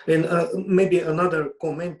 and maybe another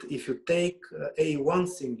comment, if you take A1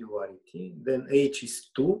 singularity, then H is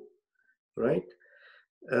 2, right?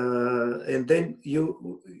 And then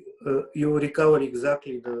you recover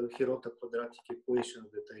exactly the Hirota quadratic equation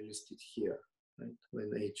that I listed here, right?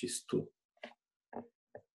 When H is 2.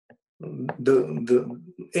 The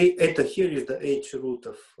eta here is the H root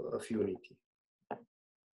of unity.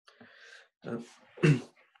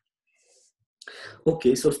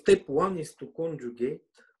 Okay, so step 1 is to conjugate.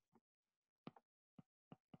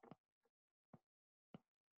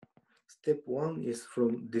 Step 1 is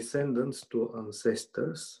from descendants to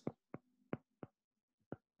ancestors.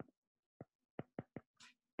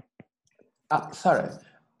 Sorry.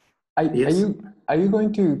 Yes. Are you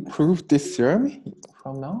going to prove this theorem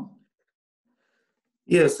from now?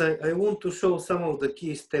 Yes, I want to show some of the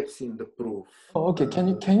key steps in the proof. Oh, okay.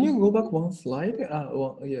 Can you go back one slide?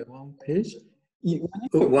 One page.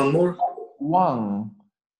 One more. One.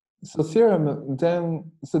 So theorem.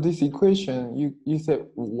 Then this equation you said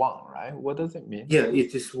 1, right? What does it mean? Yeah,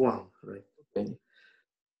 it is 1, right? Okay.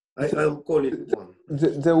 I'll call it 1.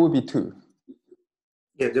 There will be 2.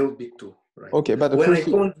 Yeah, there will be 2, right? Okay, but when I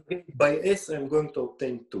conjugate by S, I'm going to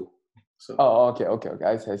obtain 2. So. Oh, okay.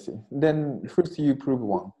 I see. Then first you prove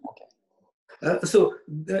 1. Okay. So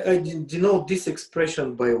I denote this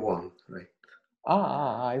expression by 1, right?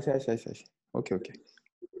 I see. Okay.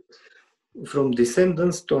 From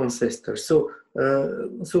descendants to ancestors. So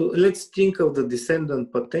let's think of the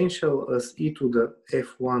descendant potential as e to the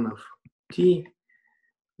f1 of t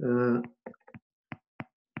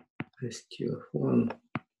st of 1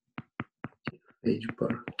 h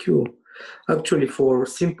bar q. Actually, for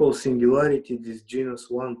simple singularity, this genus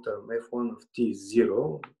 1 term f1 of t is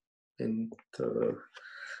 0, and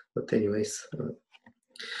but anyways,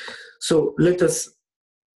 so let us.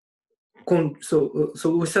 So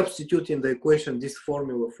we substitute in the equation this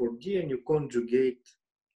formula for D, and you conjugate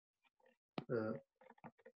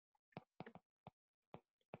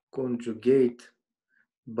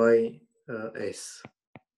by S.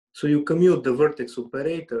 So you commute the vertex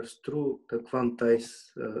operators through the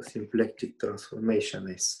quantized symplectic transformation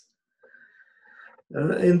S.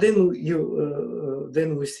 And then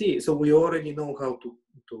we see. So we already know how to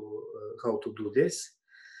do this.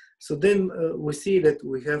 So then we see that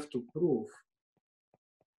we have to prove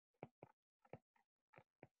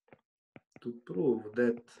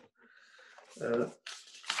that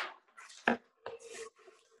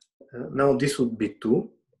now this would be 2.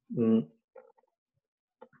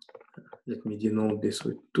 Let me denote this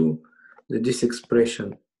with 2. That this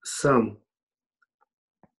expression sum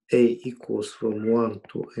a equals from 1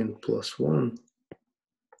 to n plus 1.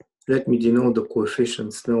 Let me denote the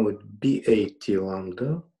coefficients now with BA T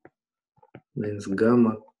lambda, then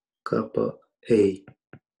gamma kappa A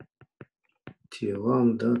T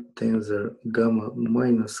lambda tensor gamma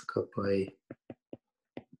minus kappa A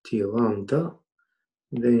T lambda.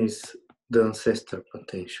 Then is the ancestor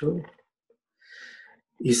potential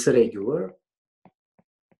is regular.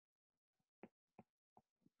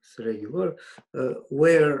 It's regular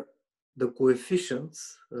where the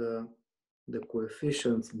coefficients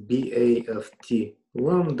BA of T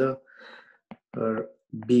lambda are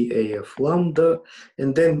BA of lambda,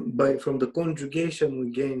 and then from the conjugation we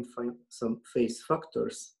gain some phase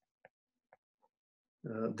factors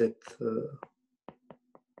that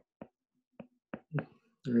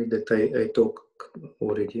I talked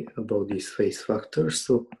already about these phase factors.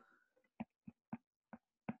 So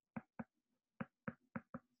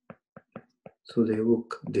they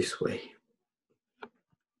look this way.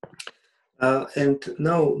 And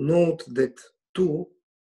now note that 2,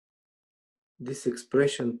 this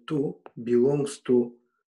expression 2 belongs to,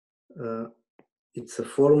 it's a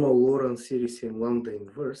formal Lorentz series in lambda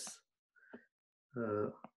inverse.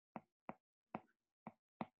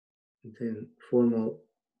 Then formal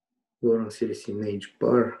Lorentz series in H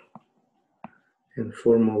bar and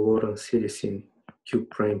formal Lorentz series in Q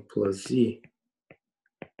prime plus Z,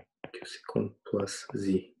 Q second plus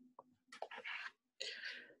Z.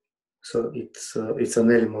 So it's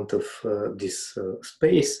an element of this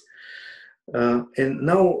space. And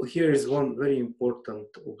now here is one very important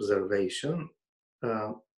observation.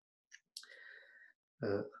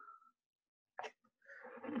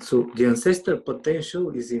 So the ancestor potential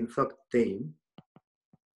is in fact tame.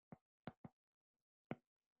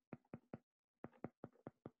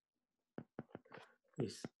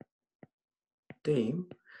 Is tame.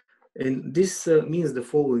 And this means the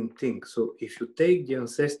following thing. So if you take the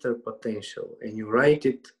ancestor potential and you write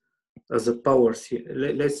it as a power series,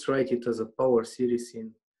 let's write it as a power series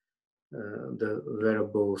in the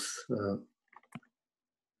variables.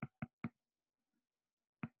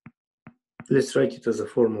 Let's write it as a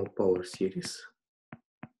formal power series.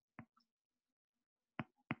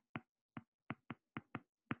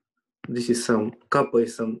 This is some kappa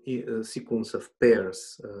is some sequence of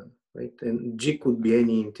pairs, right? And G could be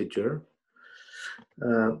any integer.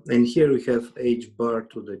 And here we have H bar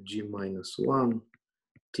to the G minus 1,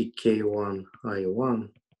 TK1 I1,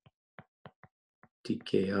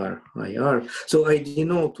 TKR IR. So I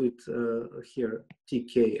denote with here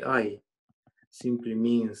TKI simply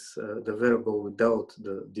means the variable without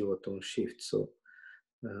the dilaton shift. So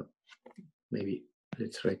maybe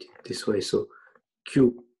let's write it this way. So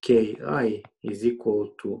QKI is equal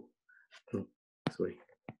to, no, sorry,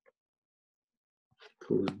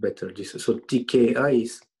 who's better this. So TKI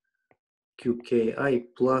is QKI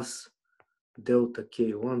plus delta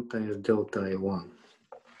K1 times delta I1.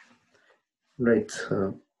 Right.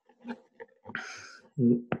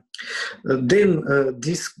 Then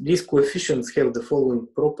these coefficients have the following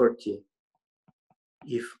property.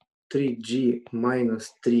 If 3G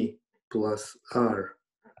minus 3 plus R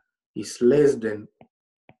is less than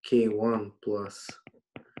K1 plus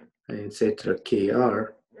etc.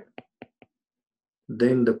 KR,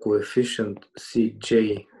 then the coefficient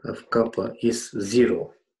Cj of kappa is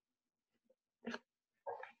 0.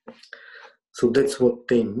 So that's what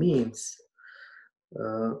tame means.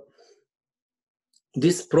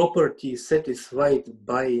 This property is satisfied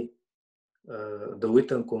by the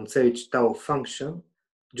Witten-Kontsevich tau function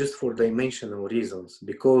just for dimensional reasons,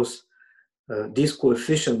 because this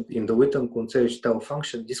coefficient in the Witten-Kontsevich tau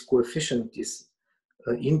function, this coefficient is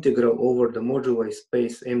integral over the moduli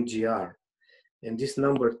space MGR, and this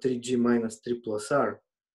number 3G minus 3 plus R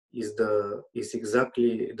is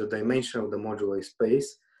exactly the dimension of the moduli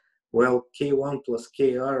space, while K1 plus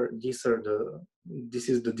KR, this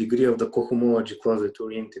is the degree of the cohomology class that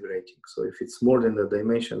we're integrating. So if it's more than the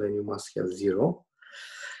dimension, then you must have 0.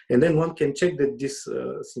 And then one can check that this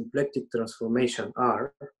symplectic transformation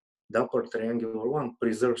R, the upper triangular one,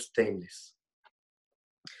 preserves tameness.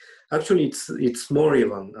 Actually, it's more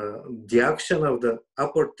even. The action of the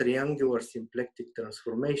upper triangular symplectic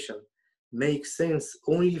transformation makes sense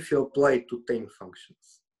only if you apply it to tame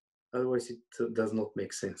functions. Otherwise, it does not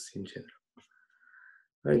make sense in general.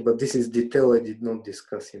 right? But this is detail I did not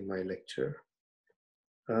discuss in my lecture.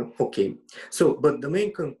 Okay, so but the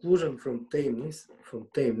main conclusion from tameness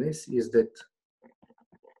is that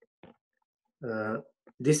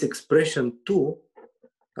this expression 2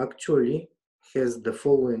 actually has the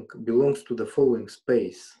following, belongs to the following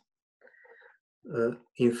space.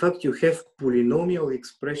 In fact, you have polynomial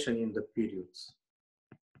expression in the periods.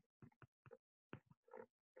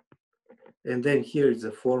 And then here is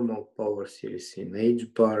a formal power series in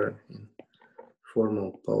H bar and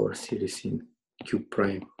formal power series in Q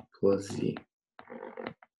prime plus Z,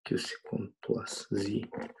 Q second plus Z.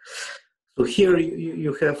 So here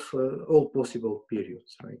you have all possible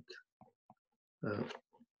periods, right?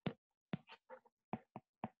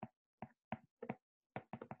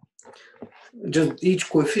 Just each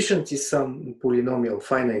coefficient is some polynomial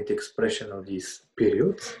finite expression of these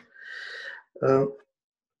periods. And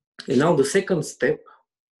now the second step.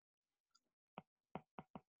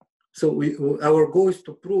 So our goal is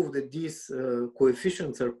to prove that these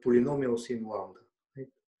coefficients are polynomials in lambda.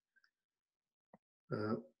 Right?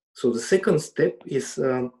 So the second step is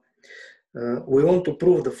we want to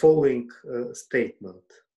prove the following statement.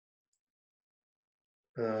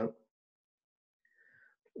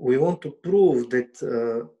 We want to prove that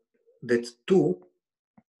that 2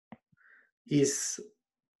 is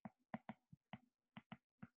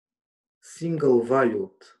single valued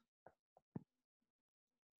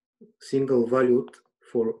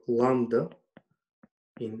for lambda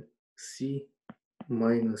in C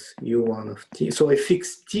minus U1 of t. So I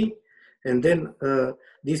fix t, and then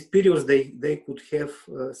these periods, they could have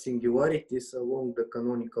singularities along the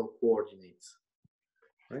canonical coordinates,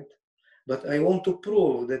 right? But I want to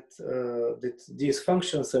prove that that these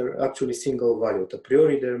functions are actually single valued. A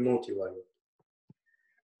priori, they're multi-valued.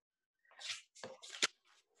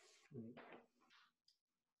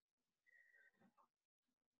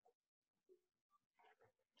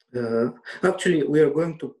 Actually, we are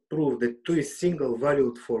going to prove that 2 is single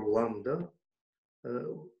valued for lambda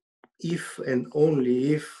if and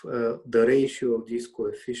only if the ratio of these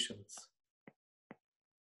coefficients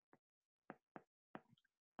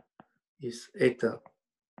is eta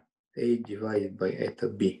A divided by eta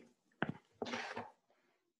B.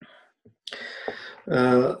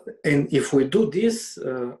 And if we do this,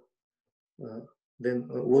 then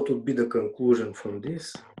what would be the conclusion from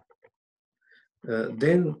this?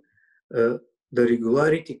 Then the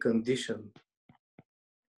regularity condition,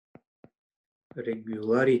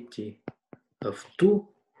 regularity of 2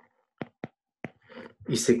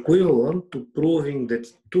 is equivalent to proving that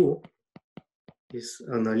 2 is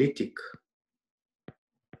analytic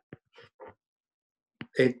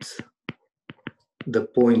at the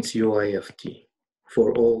points ui of t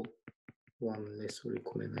for all 1 less or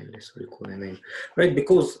equal than n less or equal than n, right?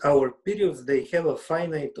 Because our periods, they have a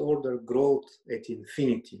finite order growth at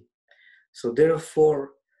infinity. So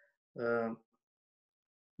therefore,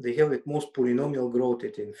 they have at most polynomial growth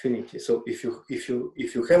at infinity. So if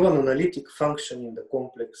you have an analytic function in the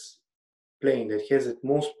complex plane that has at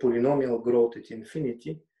most polynomial growth at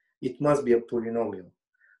infinity, it must be a polynomial.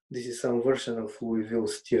 This is some version of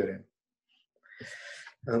Liouville's theorem.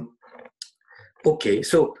 Okay,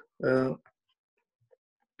 so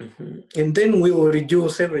and then we will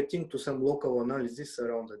reduce everything to some local analysis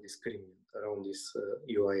around the discriminant, around this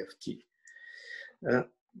ui of t.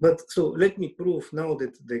 But so let me prove now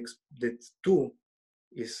that that 2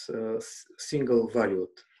 is single valued.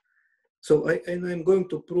 So I'm going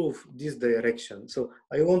to prove this direction. So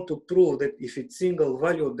I want to prove that if it's single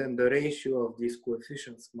valued, then the ratio of these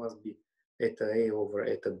coefficients must be eta A over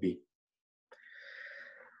eta B.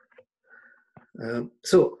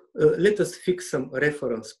 Let us fix some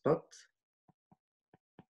reference path,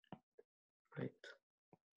 right,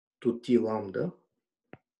 to T lambda.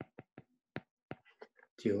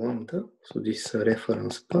 So this is a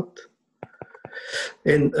reference path.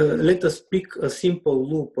 And let us pick a simple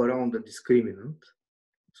loop around the discriminant.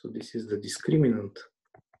 So this is the discriminant.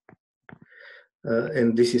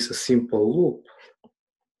 And this is a simple loop.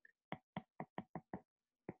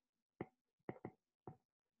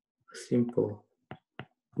 A simple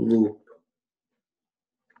loop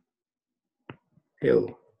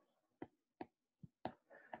L,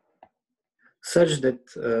 such that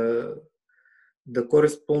the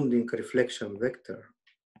corresponding reflection vector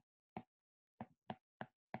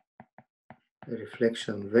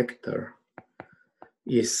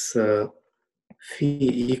is phi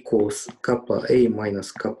equals kappa A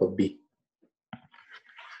minus kappa B.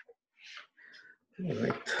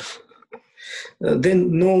 Right.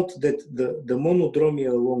 Then note that the monodromy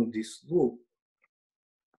along this loop,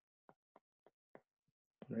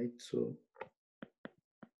 right? So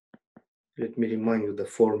let me remind you the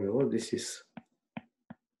formula. This is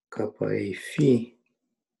kappa A phi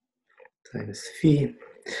times phi.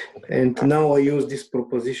 And now I use this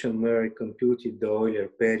proposition where I computed the Euler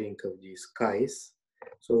pairing of these chi's.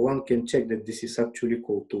 So one can check that this is actually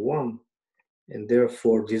equal to 1, and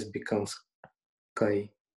therefore this becomes chi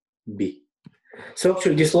b. So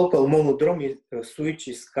actually this local monodrome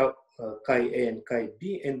switches chi A and chi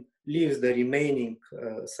B and leaves the remaining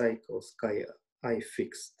cycles chi I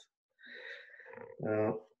fixed.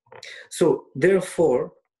 So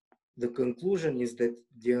therefore, the conclusion is that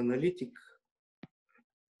the analytic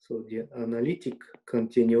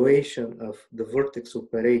continuation of the vertex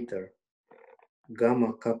operator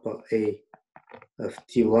gamma kappa A of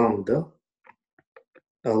T lambda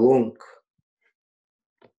along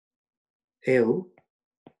L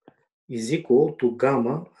is equal to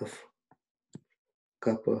gamma of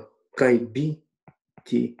kappa chi B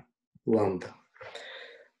T lambda.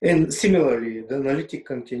 And similarly, the analytic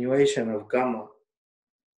continuation of gamma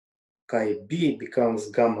chi B becomes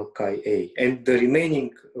gamma chi A, and the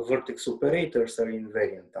remaining vertex operators are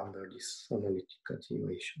invariant under this analytic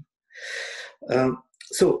continuation.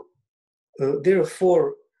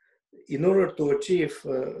 Therefore, in order to achieve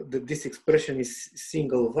that this expression is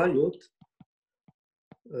single valued,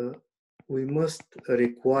 we must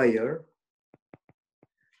require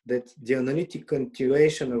that the analytic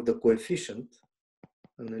continuation of the coefficient,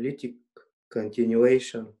 analytic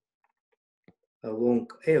continuation along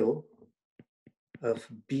L of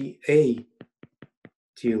BA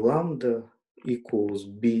T lambda equals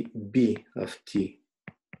BB of T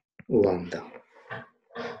lambda.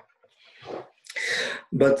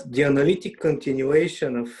 But the analytic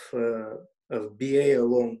continuation of BA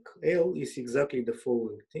along L is exactly the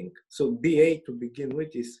following thing. So BA to begin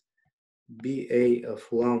with is BA of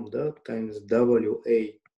lambda times WA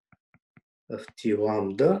of T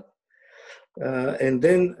lambda. And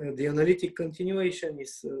then the analytic continuation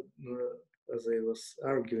is, as I was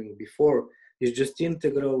arguing before, is just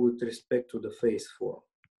integral with respect to the phase form.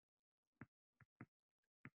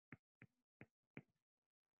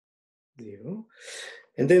 0.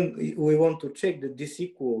 And then we want to check that this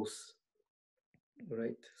equals,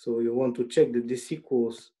 right? So you want to check that this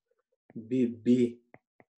equals BB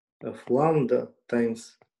of lambda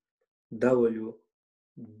times WB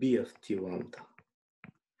of T lambda.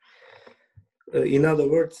 In other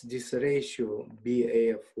words, this ratio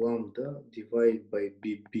BA of lambda divided by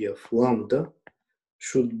BB of lambda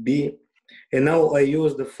should be, and now I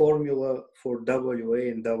use the formula for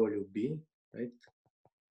WA and WB, right?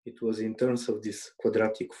 It was in terms of this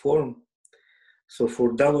quadratic form. So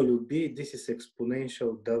for WB, this is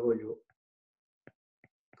exponential W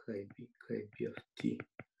chi B of T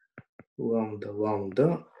lambda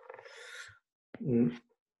lambda.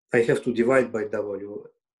 I have to divide by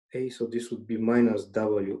WA, so this would be minus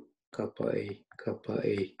W kappa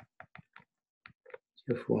A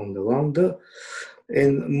of lambda lambda,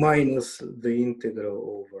 and minus the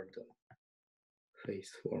integral over the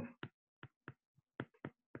phase form.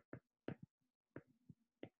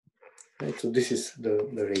 Right, so this is the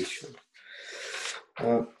ratio.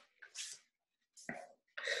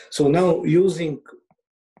 So now using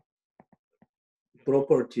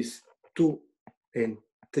properties 2 and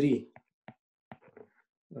 3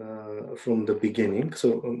 from the beginning,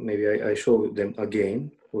 so maybe I show them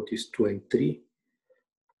again, what is 2 and 3.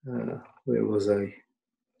 Where was I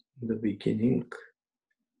in the beginning?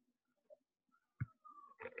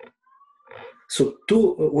 So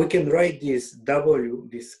 2, we can write this W,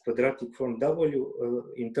 this quadratic form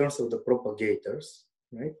W in terms of the propagators,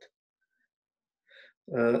 right?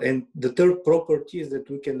 And the third property is that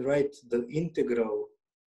we can write the integral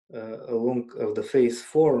along of the phase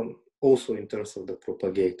form also in terms of the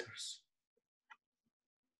propagators,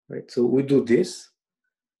 right? So we do this.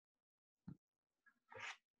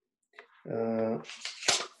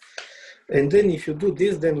 And then if you do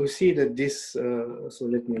this, then we see that this, so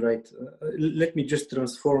let me write, let me just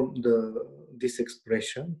transform this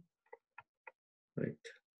expression, right?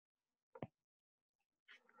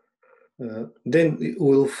 Then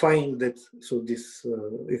we'll find that, so this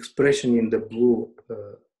expression in the blue,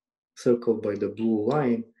 circled by the blue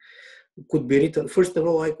line, could be written, first of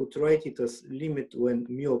all, I could write it as limit when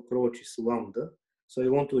mu approaches lambda. So I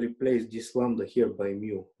want to replace this lambda here by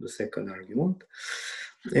mu, the second argument.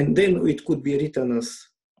 And then it could be written as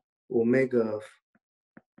omega of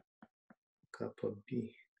kappa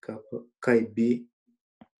B, kappa chi B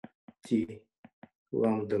T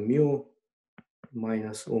lambda mu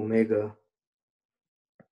minus omega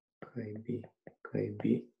chi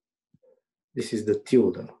B. This is the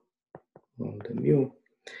tilde lambda mu.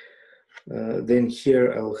 Then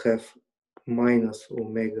here I'll have minus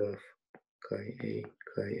omega of chi a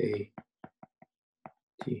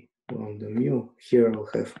t lambda mu. Here I'll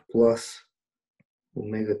have plus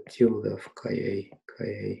omega tilde of chi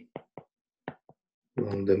a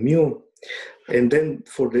lambda mu. And then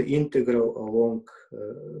for the integral along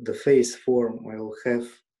the phase form, I'll have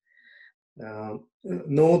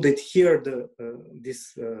know that here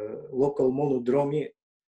this local monodromy,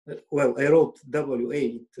 well, I wrote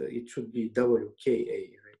WA, it should be WKA,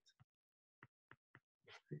 right?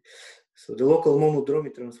 So the local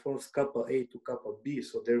monodromy transforms kappa A to kappa B,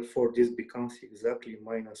 so therefore this becomes exactly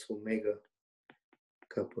minus omega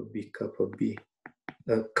kappa B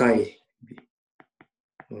chi B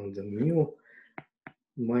on the mu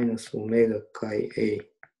minus omega chi A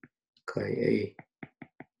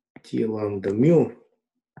t lambda mu.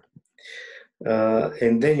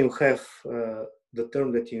 And then you have the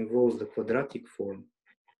term that involves the quadratic form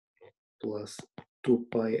plus 2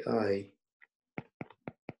 pi I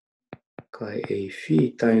chi a phi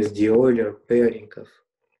times the Euler pairing of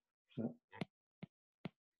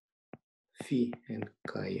phi and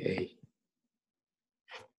chi a.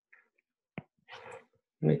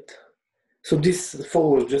 Right. So this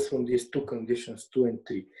follows just from these two conditions, 2 and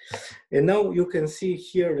 3. And now you can see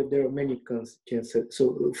here that there are many cancels.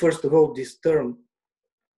 So first of all, this term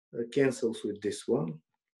cancels with this one,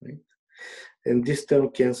 right? And this term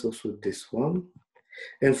cancels with this one.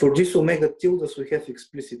 And for these omega tildes, we have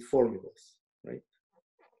explicit formulas, right?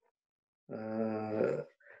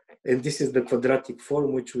 And this is the quadratic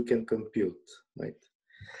form which we can compute, right?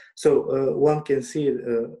 So one can see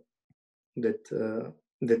that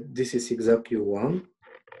this is exactly 1.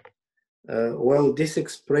 Well, this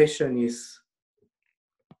expression is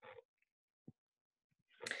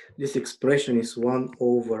 1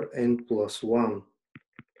 over n plus 1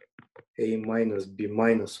 a minus b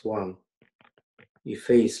minus 1 if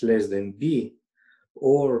a is less than b,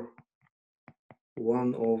 or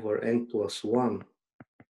 1 over n plus 1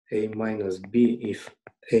 a minus b if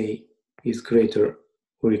a is greater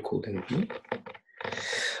or equal than b.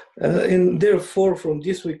 And therefore, from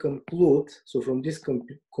this we conclude, so from this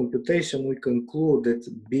computation, we conclude that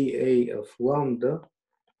BA of lambda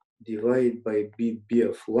divided by BB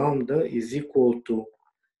of lambda is equal to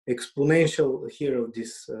exponential here of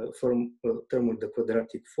this term of the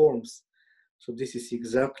quadratic forms. So this is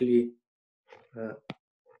exactly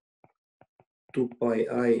 2 pi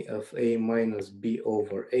I of A minus B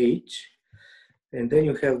over H. And then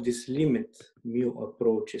you have this limit, mu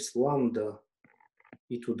approaches lambda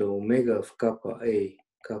e to the omega of kappa A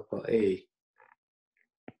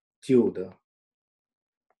tilde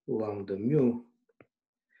lambda mu,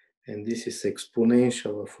 and this is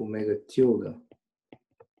exponential of omega tilde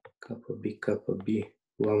kappa B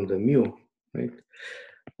lambda mu, right?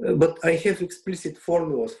 But I have explicit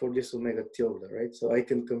formulas for this omega tilde, right? So I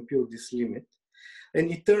can compute this limit,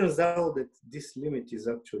 and it turns out that this limit is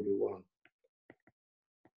actually 1.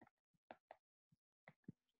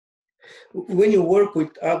 When you work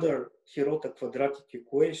with other Hirota quadratic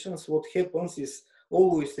equations, what happens is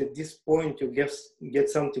always at this point you get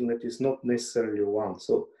something that is not necessarily 1.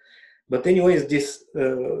 So, but anyways, this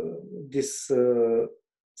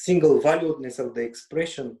single valuedness of the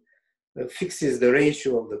expression fixes the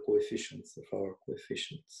ratio of the coefficients of our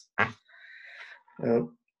coefficients.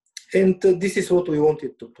 And this is what we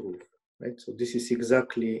wanted to prove, right? So this is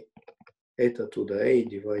exactly eta to the A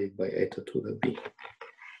divided by eta to the B.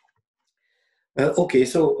 Okay,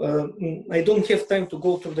 so I don't have time to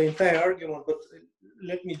go through the entire argument, but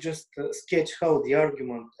let me just sketch how the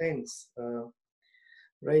argument ends,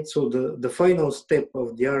 right? So the final step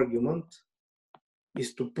of the argument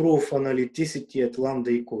is to prove analyticity at lambda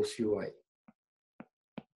equals ui.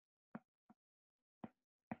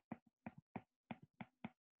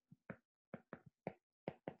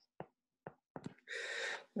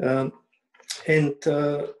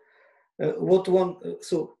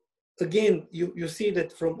 So again, you see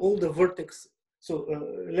that from all the vertex, so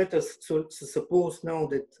let us suppose now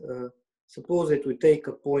that, suppose that we take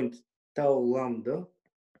a point tau lambda,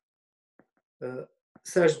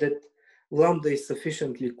 such that lambda is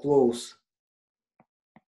sufficiently close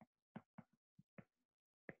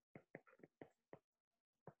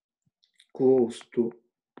to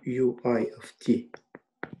ui of t.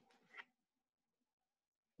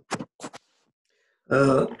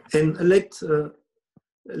 And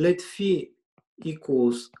let phi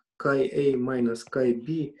equals chi a minus chi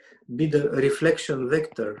b be the reflection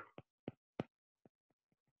vector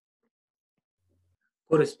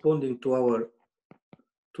corresponding to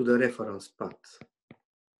the reference path.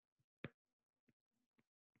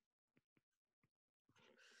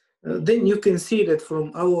 Then you can see that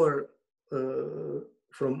from our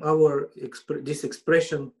this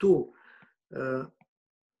expression 2,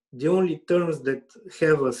 the only terms that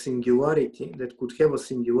have a singularity, that could have a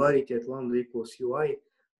singularity at lambda equals ui,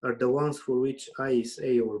 are the ones for which I is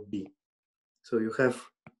A or B. So you have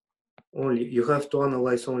to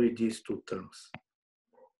analyze only these two terms.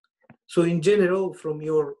 So in general, from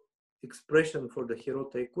your expression for the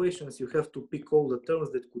Hirota equations, you have to pick all the terms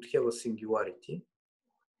that could have a singularity.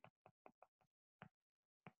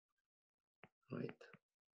 Right.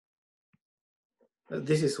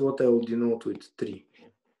 This is what I will denote with 3.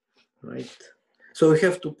 Right. So we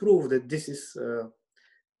have to prove that this is,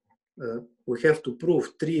 we have to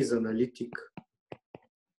prove 3 is analytic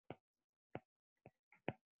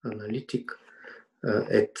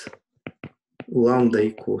at lambda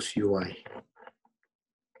equals ui.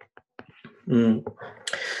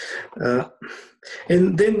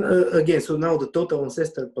 And then again, so now the total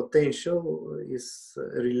ancestral potential is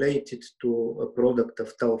related to a product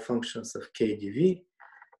of tau functions of KdV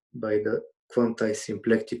by the quantized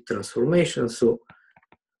symplectic transformation. So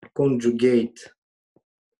conjugate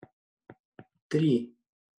 3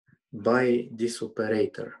 by this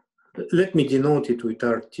operator. Let me denote it with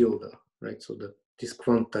R tilde, right? So this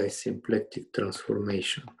quantized symplectic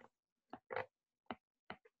transformation,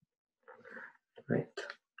 right?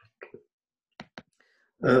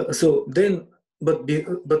 So then, but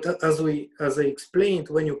as I explained,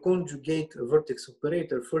 when you conjugate a vertex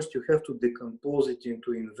operator, first you have to decompose it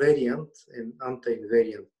into invariant and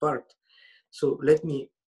anti-invariant part. So let me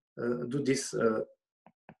do this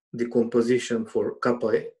decomposition for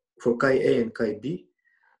chi A and chi B.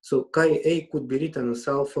 So chi A could be written as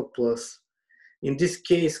alpha plus, in this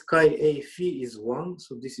case, chi A phi is 1,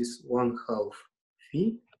 so this is 1/2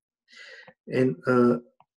 phi, and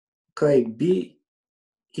chi B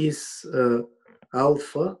is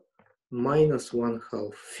alpha minus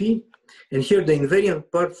 1/2 phi, and here the invariant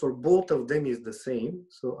part for both of them is the same,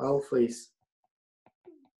 so alpha is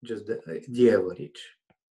just the average.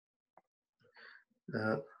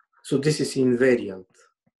 So this is invariant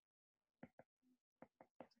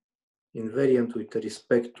with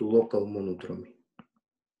respect to local monodromy.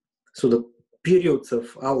 So the periods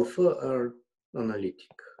of alpha are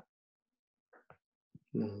analytic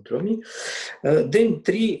monodromy. Then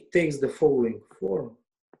 3 takes the following form.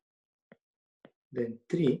 Then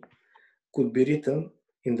 3 could be written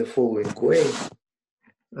in the following way.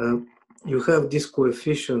 You have this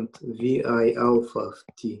coefficient Vi alpha of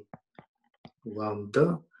T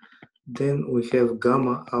lambda. Then we have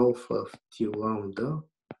gamma alpha of T lambda,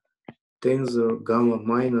 tensor gamma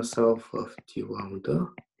minus alpha of T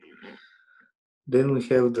lambda. Then we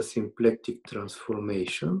have the symplectic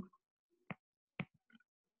transformation.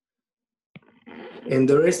 And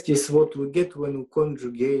the rest is what we get when we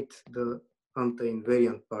conjugate the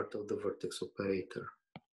anti-invariant part of the vertex operator.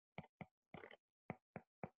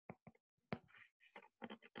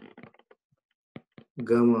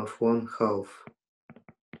 Gamma of 1/2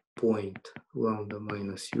 point lambda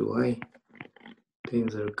minus ui,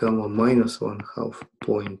 tensor gamma minus 1/2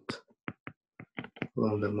 point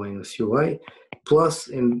lambda minus ui, plus,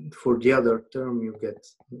 and for the other term you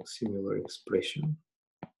get a similar expression.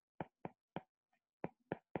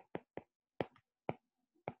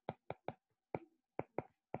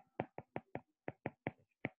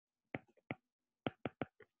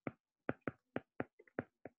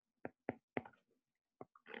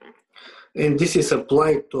 And this is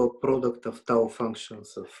applied to a product of tau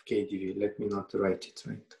functions of KdV. Let me not write it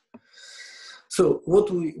right. So what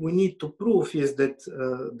we need to prove is that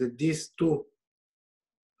that these two,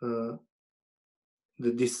 that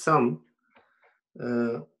this sum,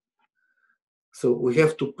 so we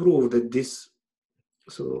have to prove that this,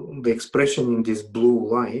 so the expression in this blue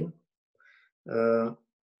line,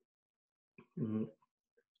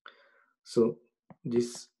 so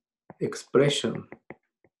this expression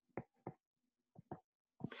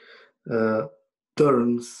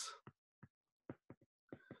turns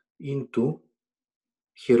into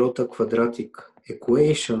Hirota quadratic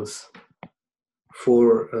equations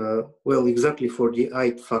for, well, exactly for the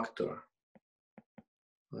ith factor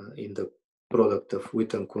in the product of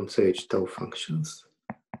Witten-Kuntsevich tau functions.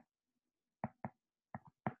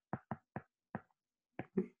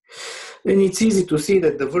 And it's easy to see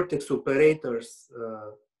that the vertex operators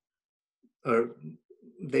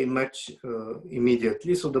they match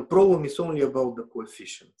immediately. So the problem is only about the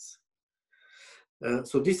coefficients.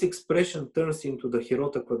 So this expression turns into the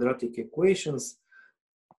Hirota quadratic equations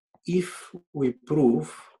if we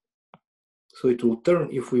prove, so it will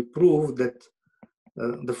turn if we prove that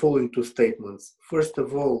the following two statements. First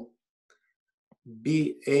of all,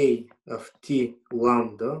 BA of T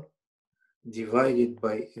lambda divided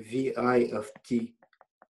by Vi of t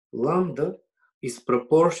lambda is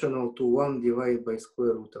proportional to 1 divided by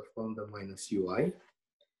square root of lambda minus ui.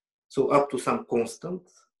 So up to some constant.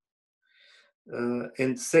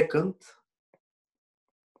 And second,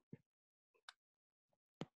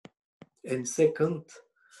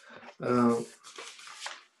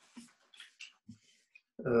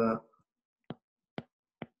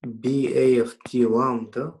 BA of t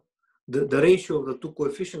lambda, the ratio of the two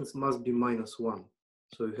coefficients must be -1.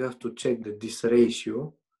 So you have to check that this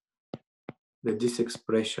ratio, that this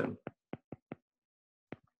expression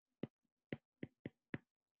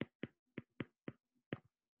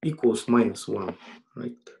equals -1,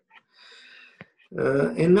 right?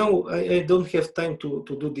 And now I don't have time to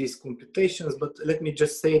do these computations, but let me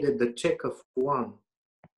just say that the check of one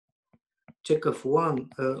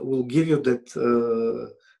will give you that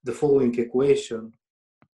the following equation: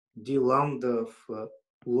 d lambda of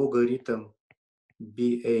logarithm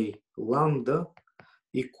BA lambda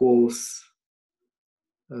equals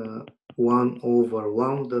 1 over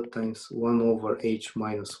lambda times 1 over h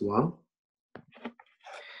minus 1.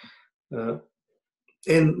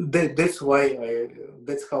 And that's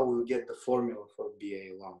how we get the formula for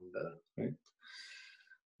BA lambda, right?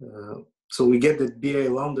 So we get that BA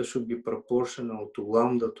lambda should be proportional to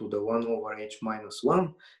lambda to the 1 over h minus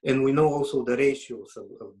 1, and we know also the ratios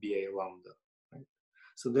of BA lambda, right?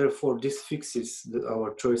 So therefore this fixes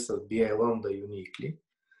our choice of BA lambda uniquely.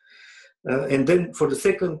 And then for the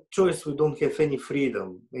second choice, we don't have any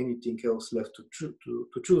freedom, anything else left to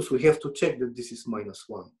choose. We have to check that this is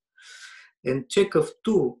 -1. And check of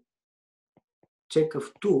two,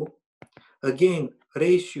 again,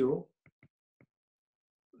 ratio,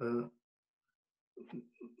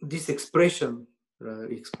 this expression,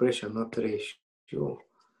 not ratio.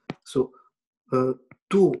 So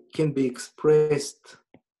 2 can be expressed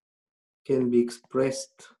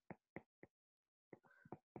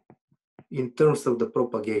in terms of the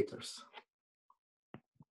propagators.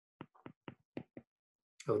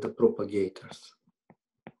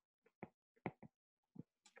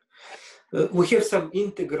 We have some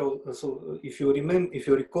integral. So if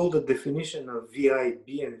you recall the definition of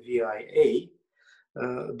VIB and VIA,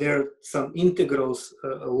 there are some integrals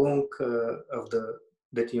along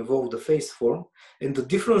that involve the phase form, and the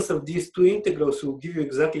difference of these two integrals will give you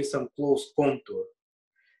exactly some closed contour.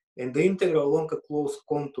 And the integral along a closed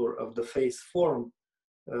contour of the phase form,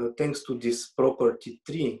 thanks to this property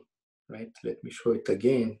 3, right? Let me show it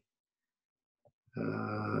again.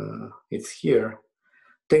 It's here.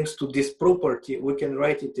 Thanks to this property, we can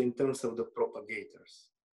write it in terms of the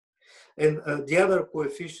propagators. And the other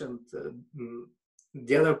coefficient,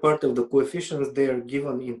 the other part of the coefficients, they are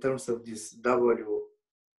given in terms of this W,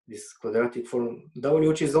 this quadratic form W,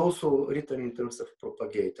 which is also written in terms of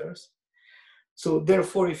propagators. So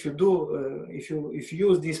therefore, if you do, if you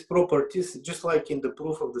use these properties, just like in the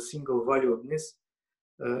proof of the single valuedness,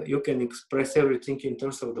 you can express everything in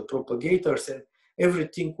terms of the propagators, and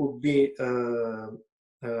everything would be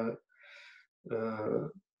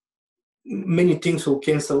many things will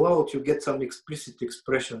cancel out. You get some explicit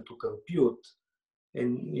expression to compute, and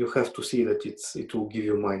you have to see that it will give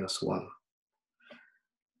you -1,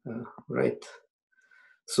 right?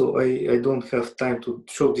 So I don't have time to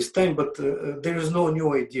show this time, but there is no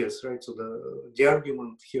new ideas, right? So the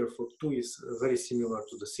argument here for 2 is very similar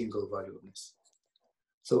to the single valuedness.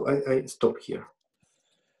 So I stop here.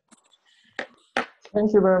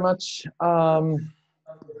 Thank you very much.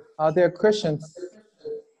 Are there questions?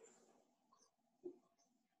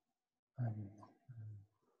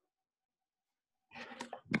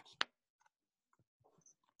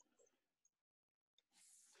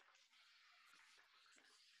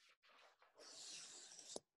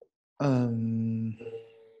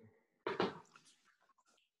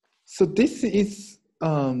 So this is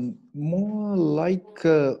more like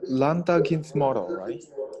a Landau-Ginzburg model, right?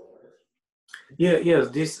 Yeah, yes,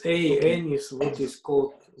 this AN is what is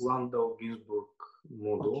called Landau-Ginzburg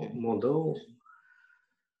model.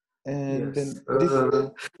 And yes. then this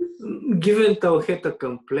Giventhal had a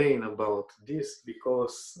complaint about this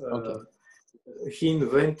because he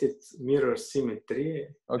invented mirror symmetry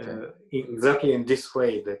exactly in this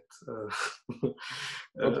way, that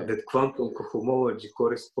that quantum cohomology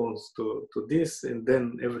corresponds to this, and then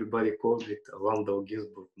everybody called it a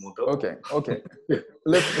Landau-Ginzburg model. Okay.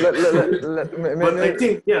 But I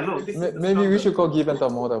think, yeah, no, maybe we should call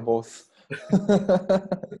Giventhal model both.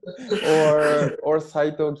 or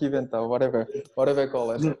Saito Giventhal, whatever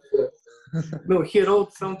call it. No, he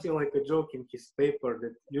wrote something like a joke in his paper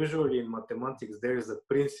that usually in mathematics there is a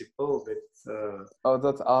principle that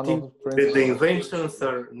that's Arnold's principle. that the inventions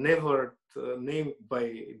are never named by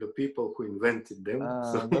the people who invented them.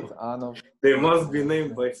 So That's Arno. they must be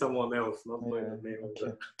named by someone else, not by the name of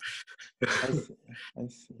the. I see. I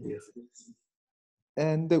see. Yes.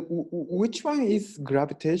 And which one is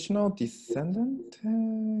gravitational descendant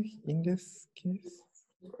in this case?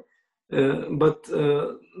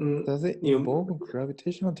 Does it involve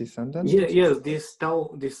gravitational descendant? Yeah, yes. This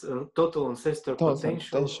total ancestor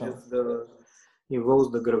potential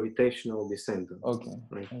involves the gravitational descendant. Okay,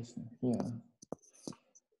 right. I see. Yeah,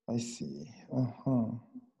 I see.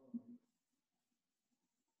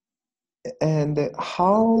 And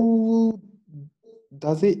how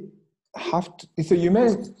does it have to? So you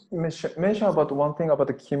mention about one thing about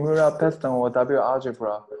the Kimura piston or W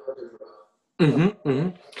algebra.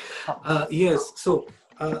 Yes. So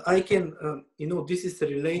I can, this is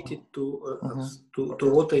related to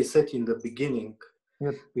what I said in the beginning.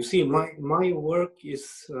 Yep. You see, my work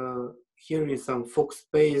is here in some Fock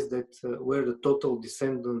space that where the total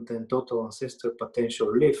descendant and total ancestor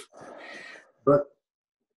potential live. But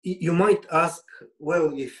you might ask,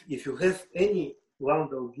 well, if you have any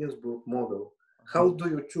Landau-Ginzburg model, how do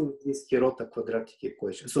you choose this Hirota quadratic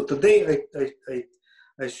equation? So today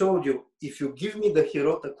I showed you, if you give me the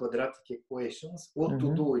Hirota quadratic equations, what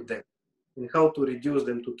to do with them and how to reduce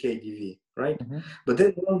them to KdV, right? But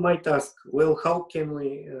then one might ask, well, how can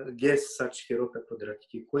we guess such Hirota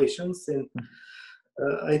quadratic equations? And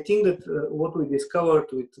I think that what we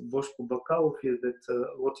discovered with Boško Bakalov is that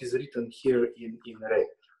what is written here in red.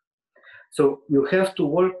 So you have to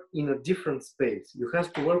work in a different space. You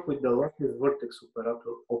have to work with the lattice vertex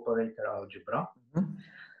operator algebra.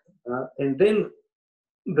 And then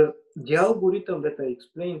the algorithm that I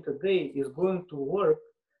explained today is going to work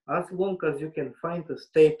as long as you can find a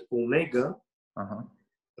state omega,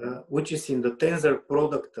 which is in the tensor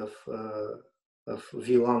product of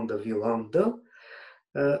V lambda,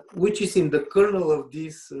 which is in the kernel of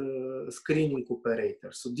this screening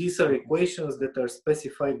operator. So these are equations that are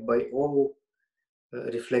specified by all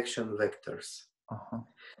reflection vectors.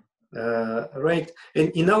 Right, and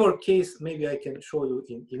in our case, maybe I can show you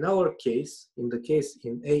in our case, in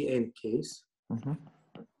AN case,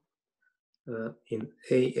 in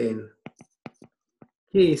AN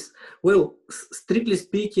case, well, strictly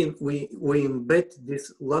speaking, we embed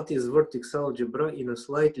this lattice vertex algebra in a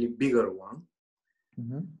slightly bigger one,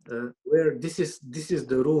 where this is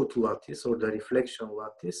the root lattice or the reflection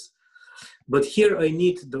lattice, but here I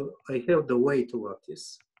have the weight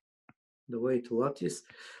lattice.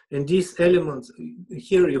 And these elements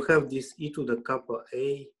here, you have this e to the kappa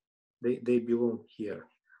a, they belong here.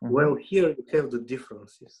 Well, here you have the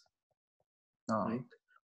differences, right?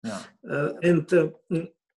 And the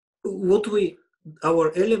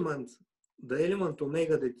element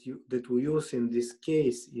omega that we use in this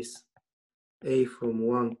case is a from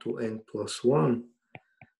 1 to n plus 1,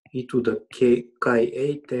 e to the chi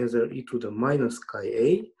a tensor e to the minus chi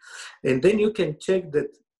a, and then you can check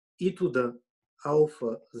that e to the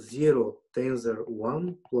alpha 0 tensor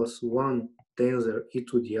 1 plus 1 tensor e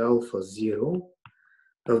to the alpha 0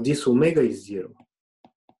 of this omega is 0.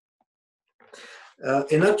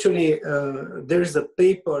 And actually, there is a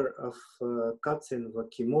paper of Katz and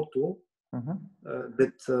Wakimoto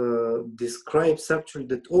that describes actually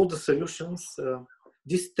that all the solutions,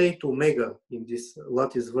 this state omega in this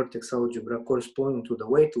lattice vertex algebra corresponding to the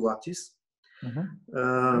weight lattice,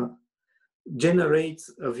 generates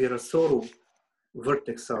a Virasoro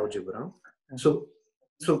vertex algebra. So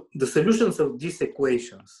the solutions of these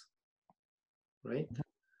equations, right,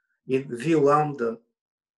 in V lambda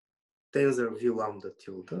tensor V lambda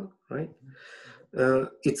tilde, right,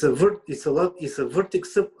 it's a vertex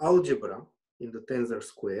subalgebra in the tensor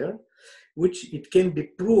square, which it can be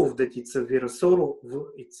proved that it's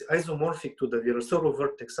it's isomorphic to the Virasoro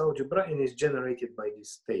vertex algebra and is generated by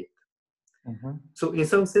this state. So in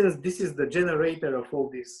some sense, this is the generator of all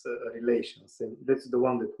these relations, and that's the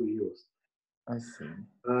one that we use. I see.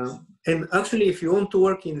 And actually, if you want to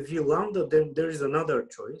work in V lambda, then there is another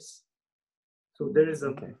choice. So there is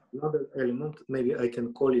another element, maybe I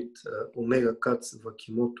can call it omega Katz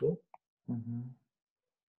Wakimoto,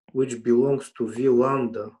 which belongs to V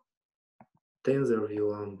lambda, tensor V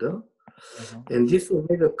lambda. And this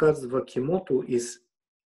omega Katz Wakimoto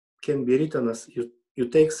can be written as you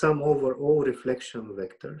take sum over all reflection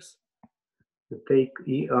vectors. You take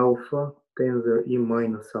E alpha tensor E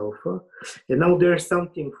minus alpha. And now there's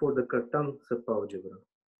something for the Cartan subalgebra.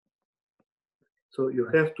 So you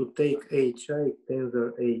have to take HI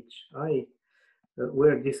tensor HI,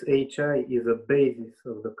 where this HI is a basis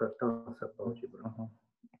of the Cartan subalgebra.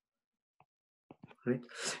 Right?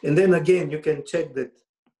 And then again, you can check that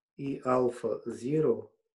E alpha 0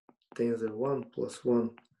 tensor 1 plus 1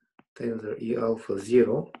 tensor E alpha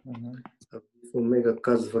 0. Omega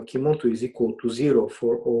Kaz-Vakimoto is equal to 0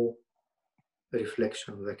 for all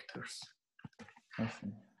reflection vectors. I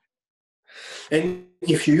see. And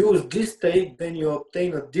if you use this state, then you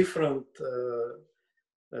obtain a different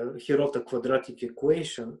Hirota quadratic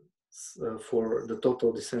equation for the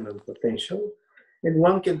total descendant potential. And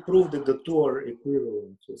one can prove that the two are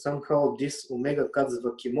equivalent. So somehow this omega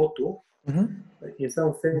Kaz-Vakimoto, in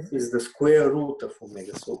some sense, is the square root of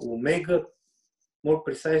omega. So omega, more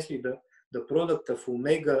precisely, the product of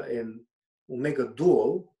omega and omega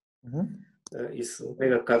dual is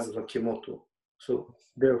omega Kaz-Vakimoto. So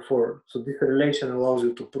therefore, so this relation allows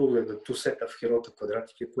you to prove that the two set of Hirota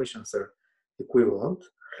quadratic equations are equivalent.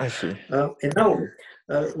 I see. And now,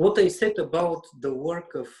 what I said about the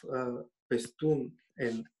work of Pestun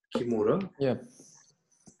and Kimura. Yeah.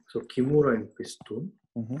 So Kimura and Pestun.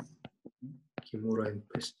 Kimura and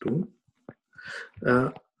Pestun.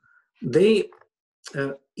 They,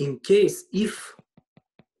 in case if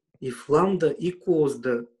lambda equals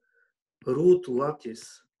the root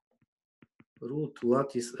lattice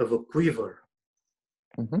of a quiver,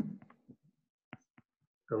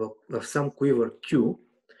 of some quiver Q,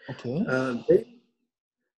 Okay.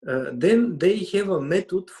 then they have a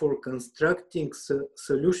method for constructing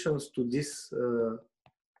solutions to this.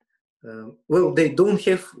 Well, they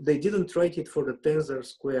didn't write it for the tensor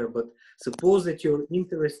square, but suppose that you're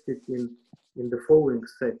interested in the following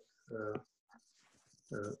set.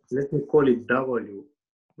 Let me call it W,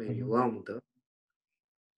 maybe lambda,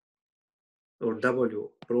 or W,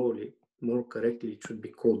 probably more correctly, it should be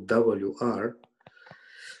called WR.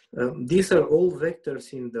 These are all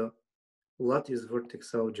vectors in the lattice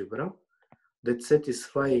vertex algebra that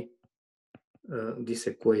satisfy this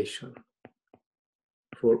equation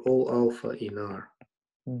for all alpha in R.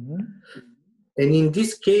 And in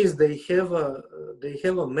this case, they have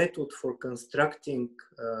a method for constructing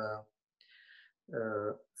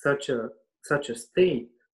such a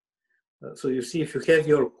state. So you see, if you have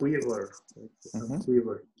your quiver,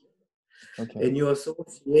 and you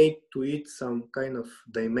associate to it some kind of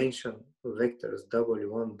dimension vectors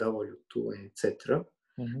W1, W2, etc.,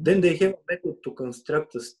 then they have a method to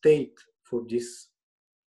construct a state for this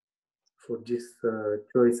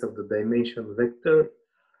choice of the dimension vector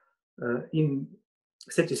in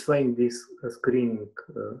satisfying this screening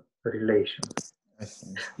relation.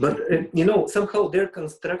 But somehow their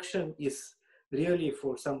construction is really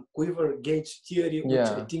for some quiver gauge theory, which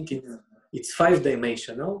I think it's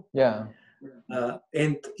 5-dimensional. Yeah.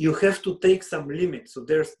 And you have to take some limits. So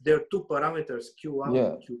there are two parameters, Q1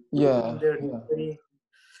 and Q2 in their theory.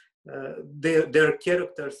 There are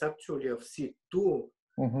characters actually of C2,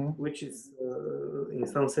 which is in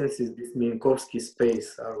some senses this Minkowski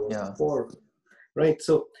space R14, right?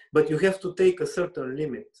 So, but you have to take a certain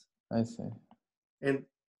limit. I see. And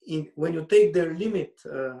when you take their limit,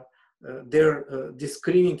 this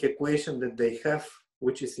screening equation that they have,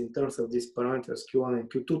 which is in terms of these parameters Q1 and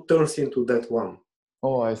Q2, turns into that one.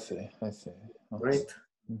 Oh, I see. Okay. Right?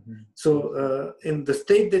 So in the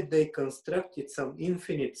state that they construct, it's some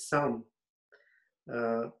infinite sum.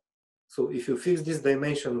 So if you fix this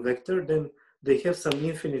dimension vector, then they have some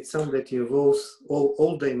infinite sum that involves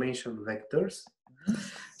all dimension vectors.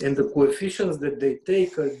 And the coefficients that they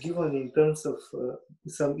take are given in terms of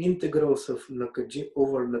some integrals of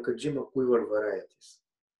over Nakajima quiver varieties.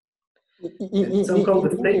 Somehow the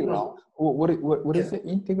integral. What is the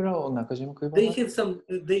integral on Nakajima quiver? They have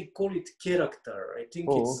they call it character. I think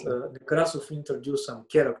Nekrasov introduced some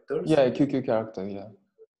characters. Yeah, QQ character,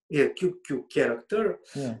 Yeah, QQ character.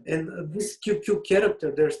 Yeah. And this QQ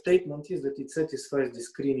character, their statement is that it satisfies the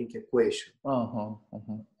screening equation.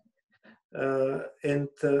 And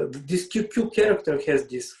this QQ character has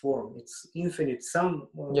this form. It's infinite sum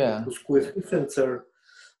whose coefficients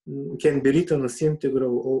can be written as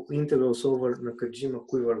integrals over Nakajima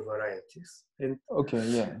quiver varieties. And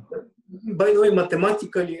by the way,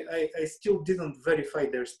 mathematically, I still didn't verify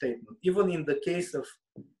their statement. Even in the case of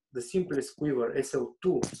the simplest quiver, SL2,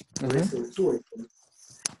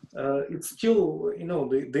 it's still,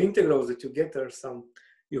 the integrals that you get are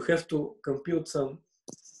you have to compute some,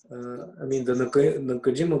 the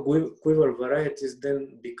Nakajima quiver varieties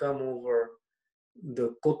then become over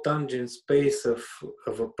the cotangent space of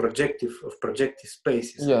projective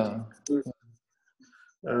spaces.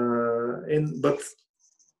 But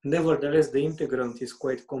nevertheless, the integrand is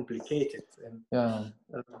quite complicated. And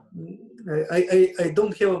I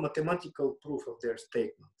don't have a mathematical proof of their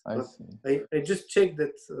statement. I just checked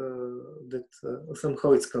that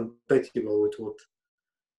somehow it's compatible with what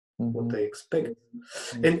what I expect.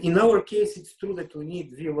 And in our case, it's true that we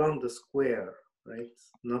need v lambda square, right?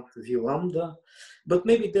 Not v lambda, but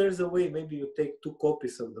maybe there's a way, maybe you take 2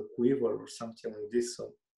 copies of the quiver or something like this.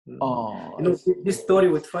 So, you know, this story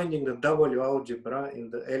with finding the W algebra in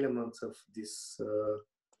the elements of this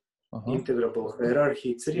integrable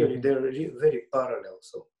hierarchy, it's really, they're very parallel.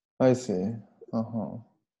 So I see.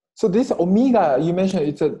 So this omega, you mentioned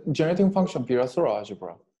it's a generating function Virasoro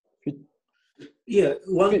algebra. yeah,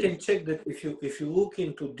 one can check that if you look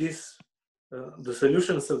into this, the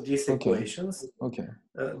solutions of these equations,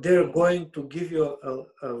 they're going to give you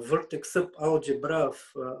a vertex subalgebra of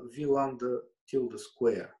v lambda tilde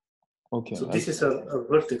square. So this is a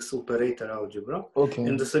vertex operator algebra,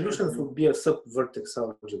 and the solutions would be a sub-vertex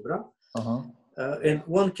algebra. And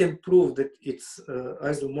one can prove that it's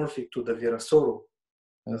isomorphic to the Virasoro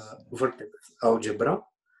vertex algebra,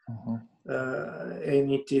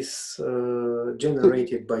 and it is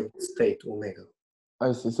generated by the state omega.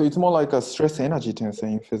 I see. So it's more like a stress energy tensor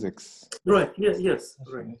in physics. Right. Yes.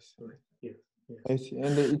 Right. Yeah. I see.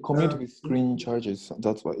 And it commutes with screen charges.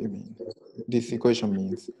 That's what you mean. This equation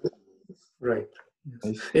means. Right.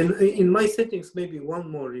 And in my settings, maybe one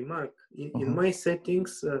more remark. In my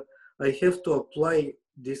settings, I have to apply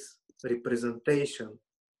this representation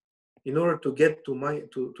in order to get to my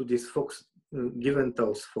to this Fox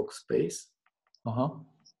Giventhal's Fox space.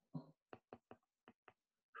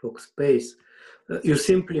 Fox space. You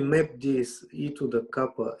simply map this e to the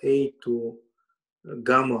kappa a to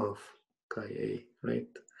gamma of chi a, right?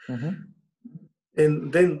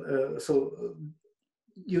 And then so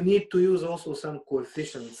you need to use also some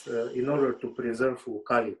coefficients in order to preserve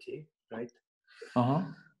locality, right?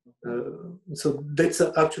 So that's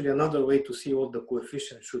actually another way to see what the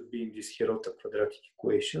coefficients should be in these Hirota quadratic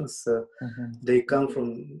equations. They come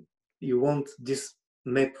from, you want this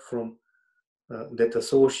map from that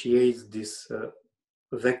associates this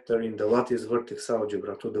vector in the lattice vertex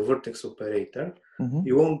algebra to the vertex operator.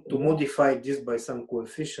 You want to modify this by some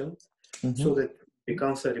coefficient so that it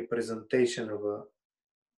becomes a representation of a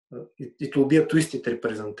it will be a twisted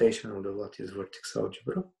representation of the lattice vertex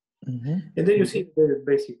algebra. And then you see there is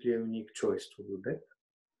basically a unique choice to do that.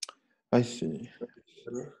 I see.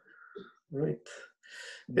 Right.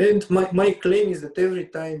 And my claim is that every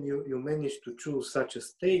time you manage to choose such a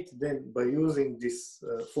state, then by using this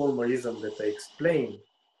formalism that I explained,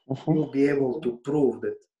 you'll be able to prove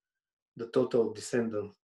that the total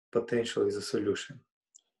descendant potential is a solution.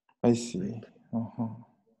 I see.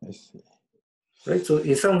 I see. Right. So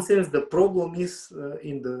in some sense, the problem is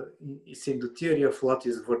in the theory of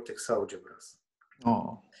lattice vertex algebras.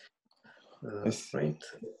 Right.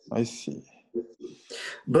 I see.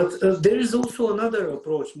 But there is also another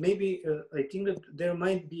approach. Maybe I think that there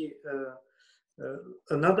might be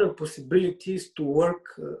another possibilities to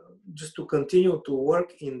work, just to continue to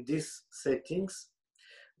work in these settings,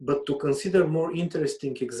 but to consider more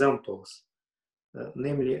interesting examples.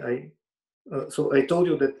 Namely, so I told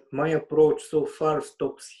you that my approach so far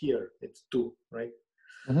stops here at 2, right?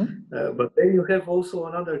 But then you have also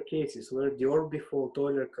another cases where the orbifold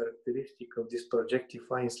Euler characteristic of this projective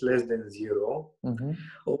finds less than 0,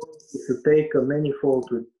 or if you take a manifold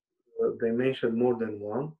with dimension more than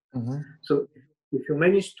 1. So if you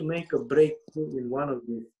manage to make a breakthrough in one of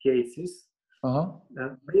these cases,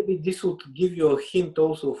 maybe this would give you a hint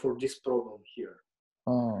also for this problem here.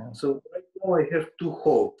 So right now I have 2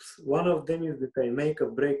 hopes. One of them is that I make a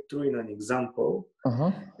breakthrough in an example,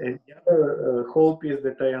 and the other hope is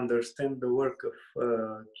that I understand the work of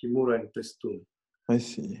Kimura and Pestun. I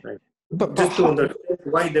see. Right? But just to understand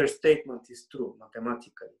why their statement is true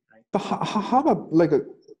mathematically. Right? But how about like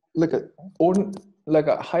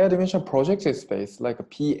a higher dimensional projective space, like a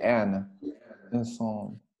Pn and so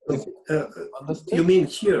on? You mean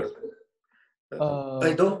here?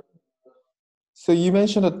 I don't. So you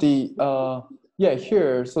mentioned that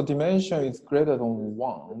here, so dimension is greater than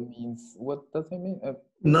 1 means, what does it mean?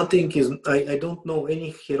 Nothing is, I don't know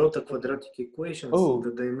any Hirota quadratic equations.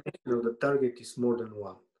 The dimension of the target is more than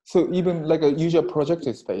 1. So even like a usual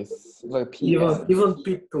projective space, like P. Even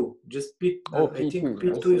P2, just P2. I think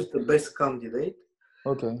P2 is the best candidate.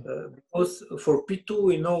 Because for P2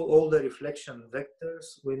 we know all the reflection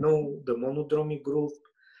vectors, we know the monodromy group,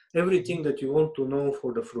 everything that you want to know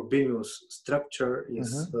for the Frobenius structure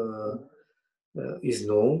is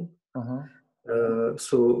known.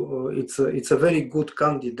 So it's a very good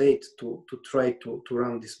candidate to try to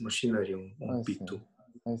run this machinery on P2.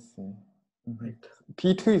 I see. Right.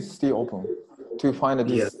 P2 is still open to find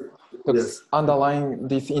this underlying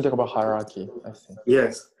this integrable hierarchy. I see.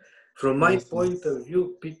 Yes. From my point of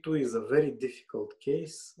view, P2 is a very difficult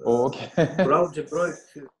case. For algebraic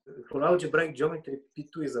for algebraic geometry,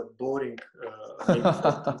 P2 is a boring name.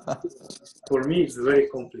 For me, it's very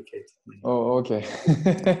complicated. Oh, okay.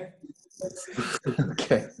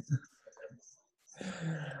 Okay.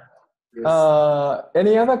 Yes.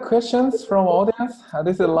 Any other questions from audience?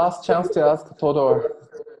 This is the last chance to ask Todor.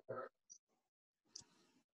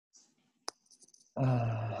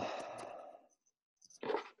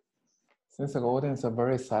 Since the audience are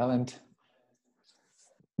very silent.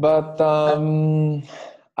 But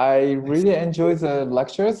I really enjoy the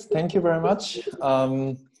lectures. Thank you very much.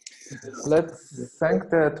 Let's thank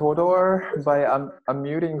the Todor by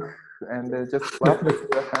unmuting and just clap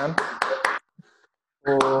your hand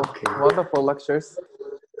for wonderful lectures.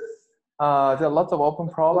 There are lots of open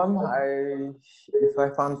problem. If I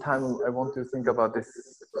found time, I want to think about this.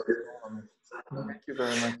 Thank you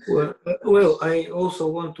very much. Well, I also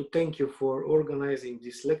want to thank you for organizing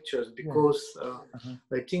these lectures, because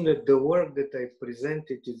I think that the work that I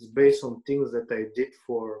presented is based on things that I did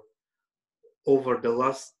for over the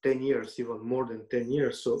last 10 years, even more than 10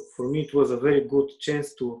 years. So for me, it was a very good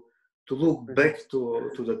chance to look back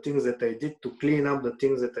to the things that I did, to clean up the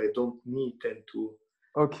things that I don't need, and to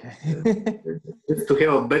just to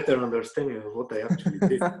have a better understanding of what I actually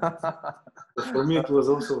did. So for me, it was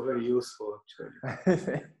also very useful, actually.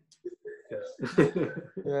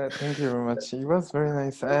 Yeah, thank you very much. It was very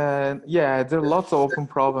nice. And yeah, there are lots of open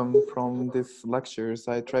problems from these lectures.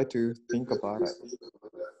 I try to think about it.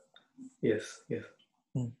 Yes, yes.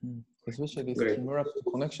 Especially this Kimura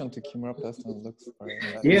connection to Kimura Peston looks very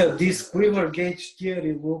nice. Yeah, this quiver gauge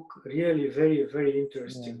theory look really very, very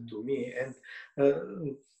interesting to me. And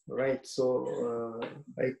right, so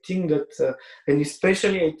I think that, and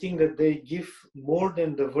especially I think that they give more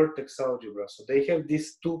than the vertex algebra. So they have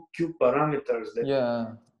these two Q parameters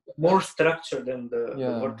that more structure than the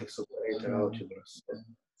vertex operator algebra. So,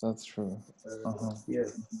 that's true. Yeah,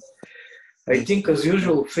 I think as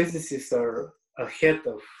usual, physicists are ahead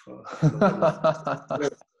of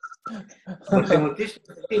mathematicians.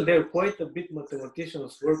 I think there are quite a bit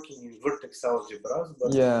mathematicians working in vertex algebras,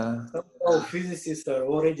 but somehow physicists are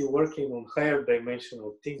already working on higher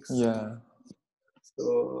dimensional things.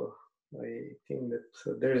 So I think that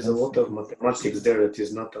there is a lot of mathematics there that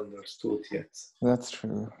is not understood yet. That's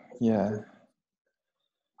true. Yeah.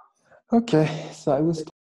 Okay, so I will stop.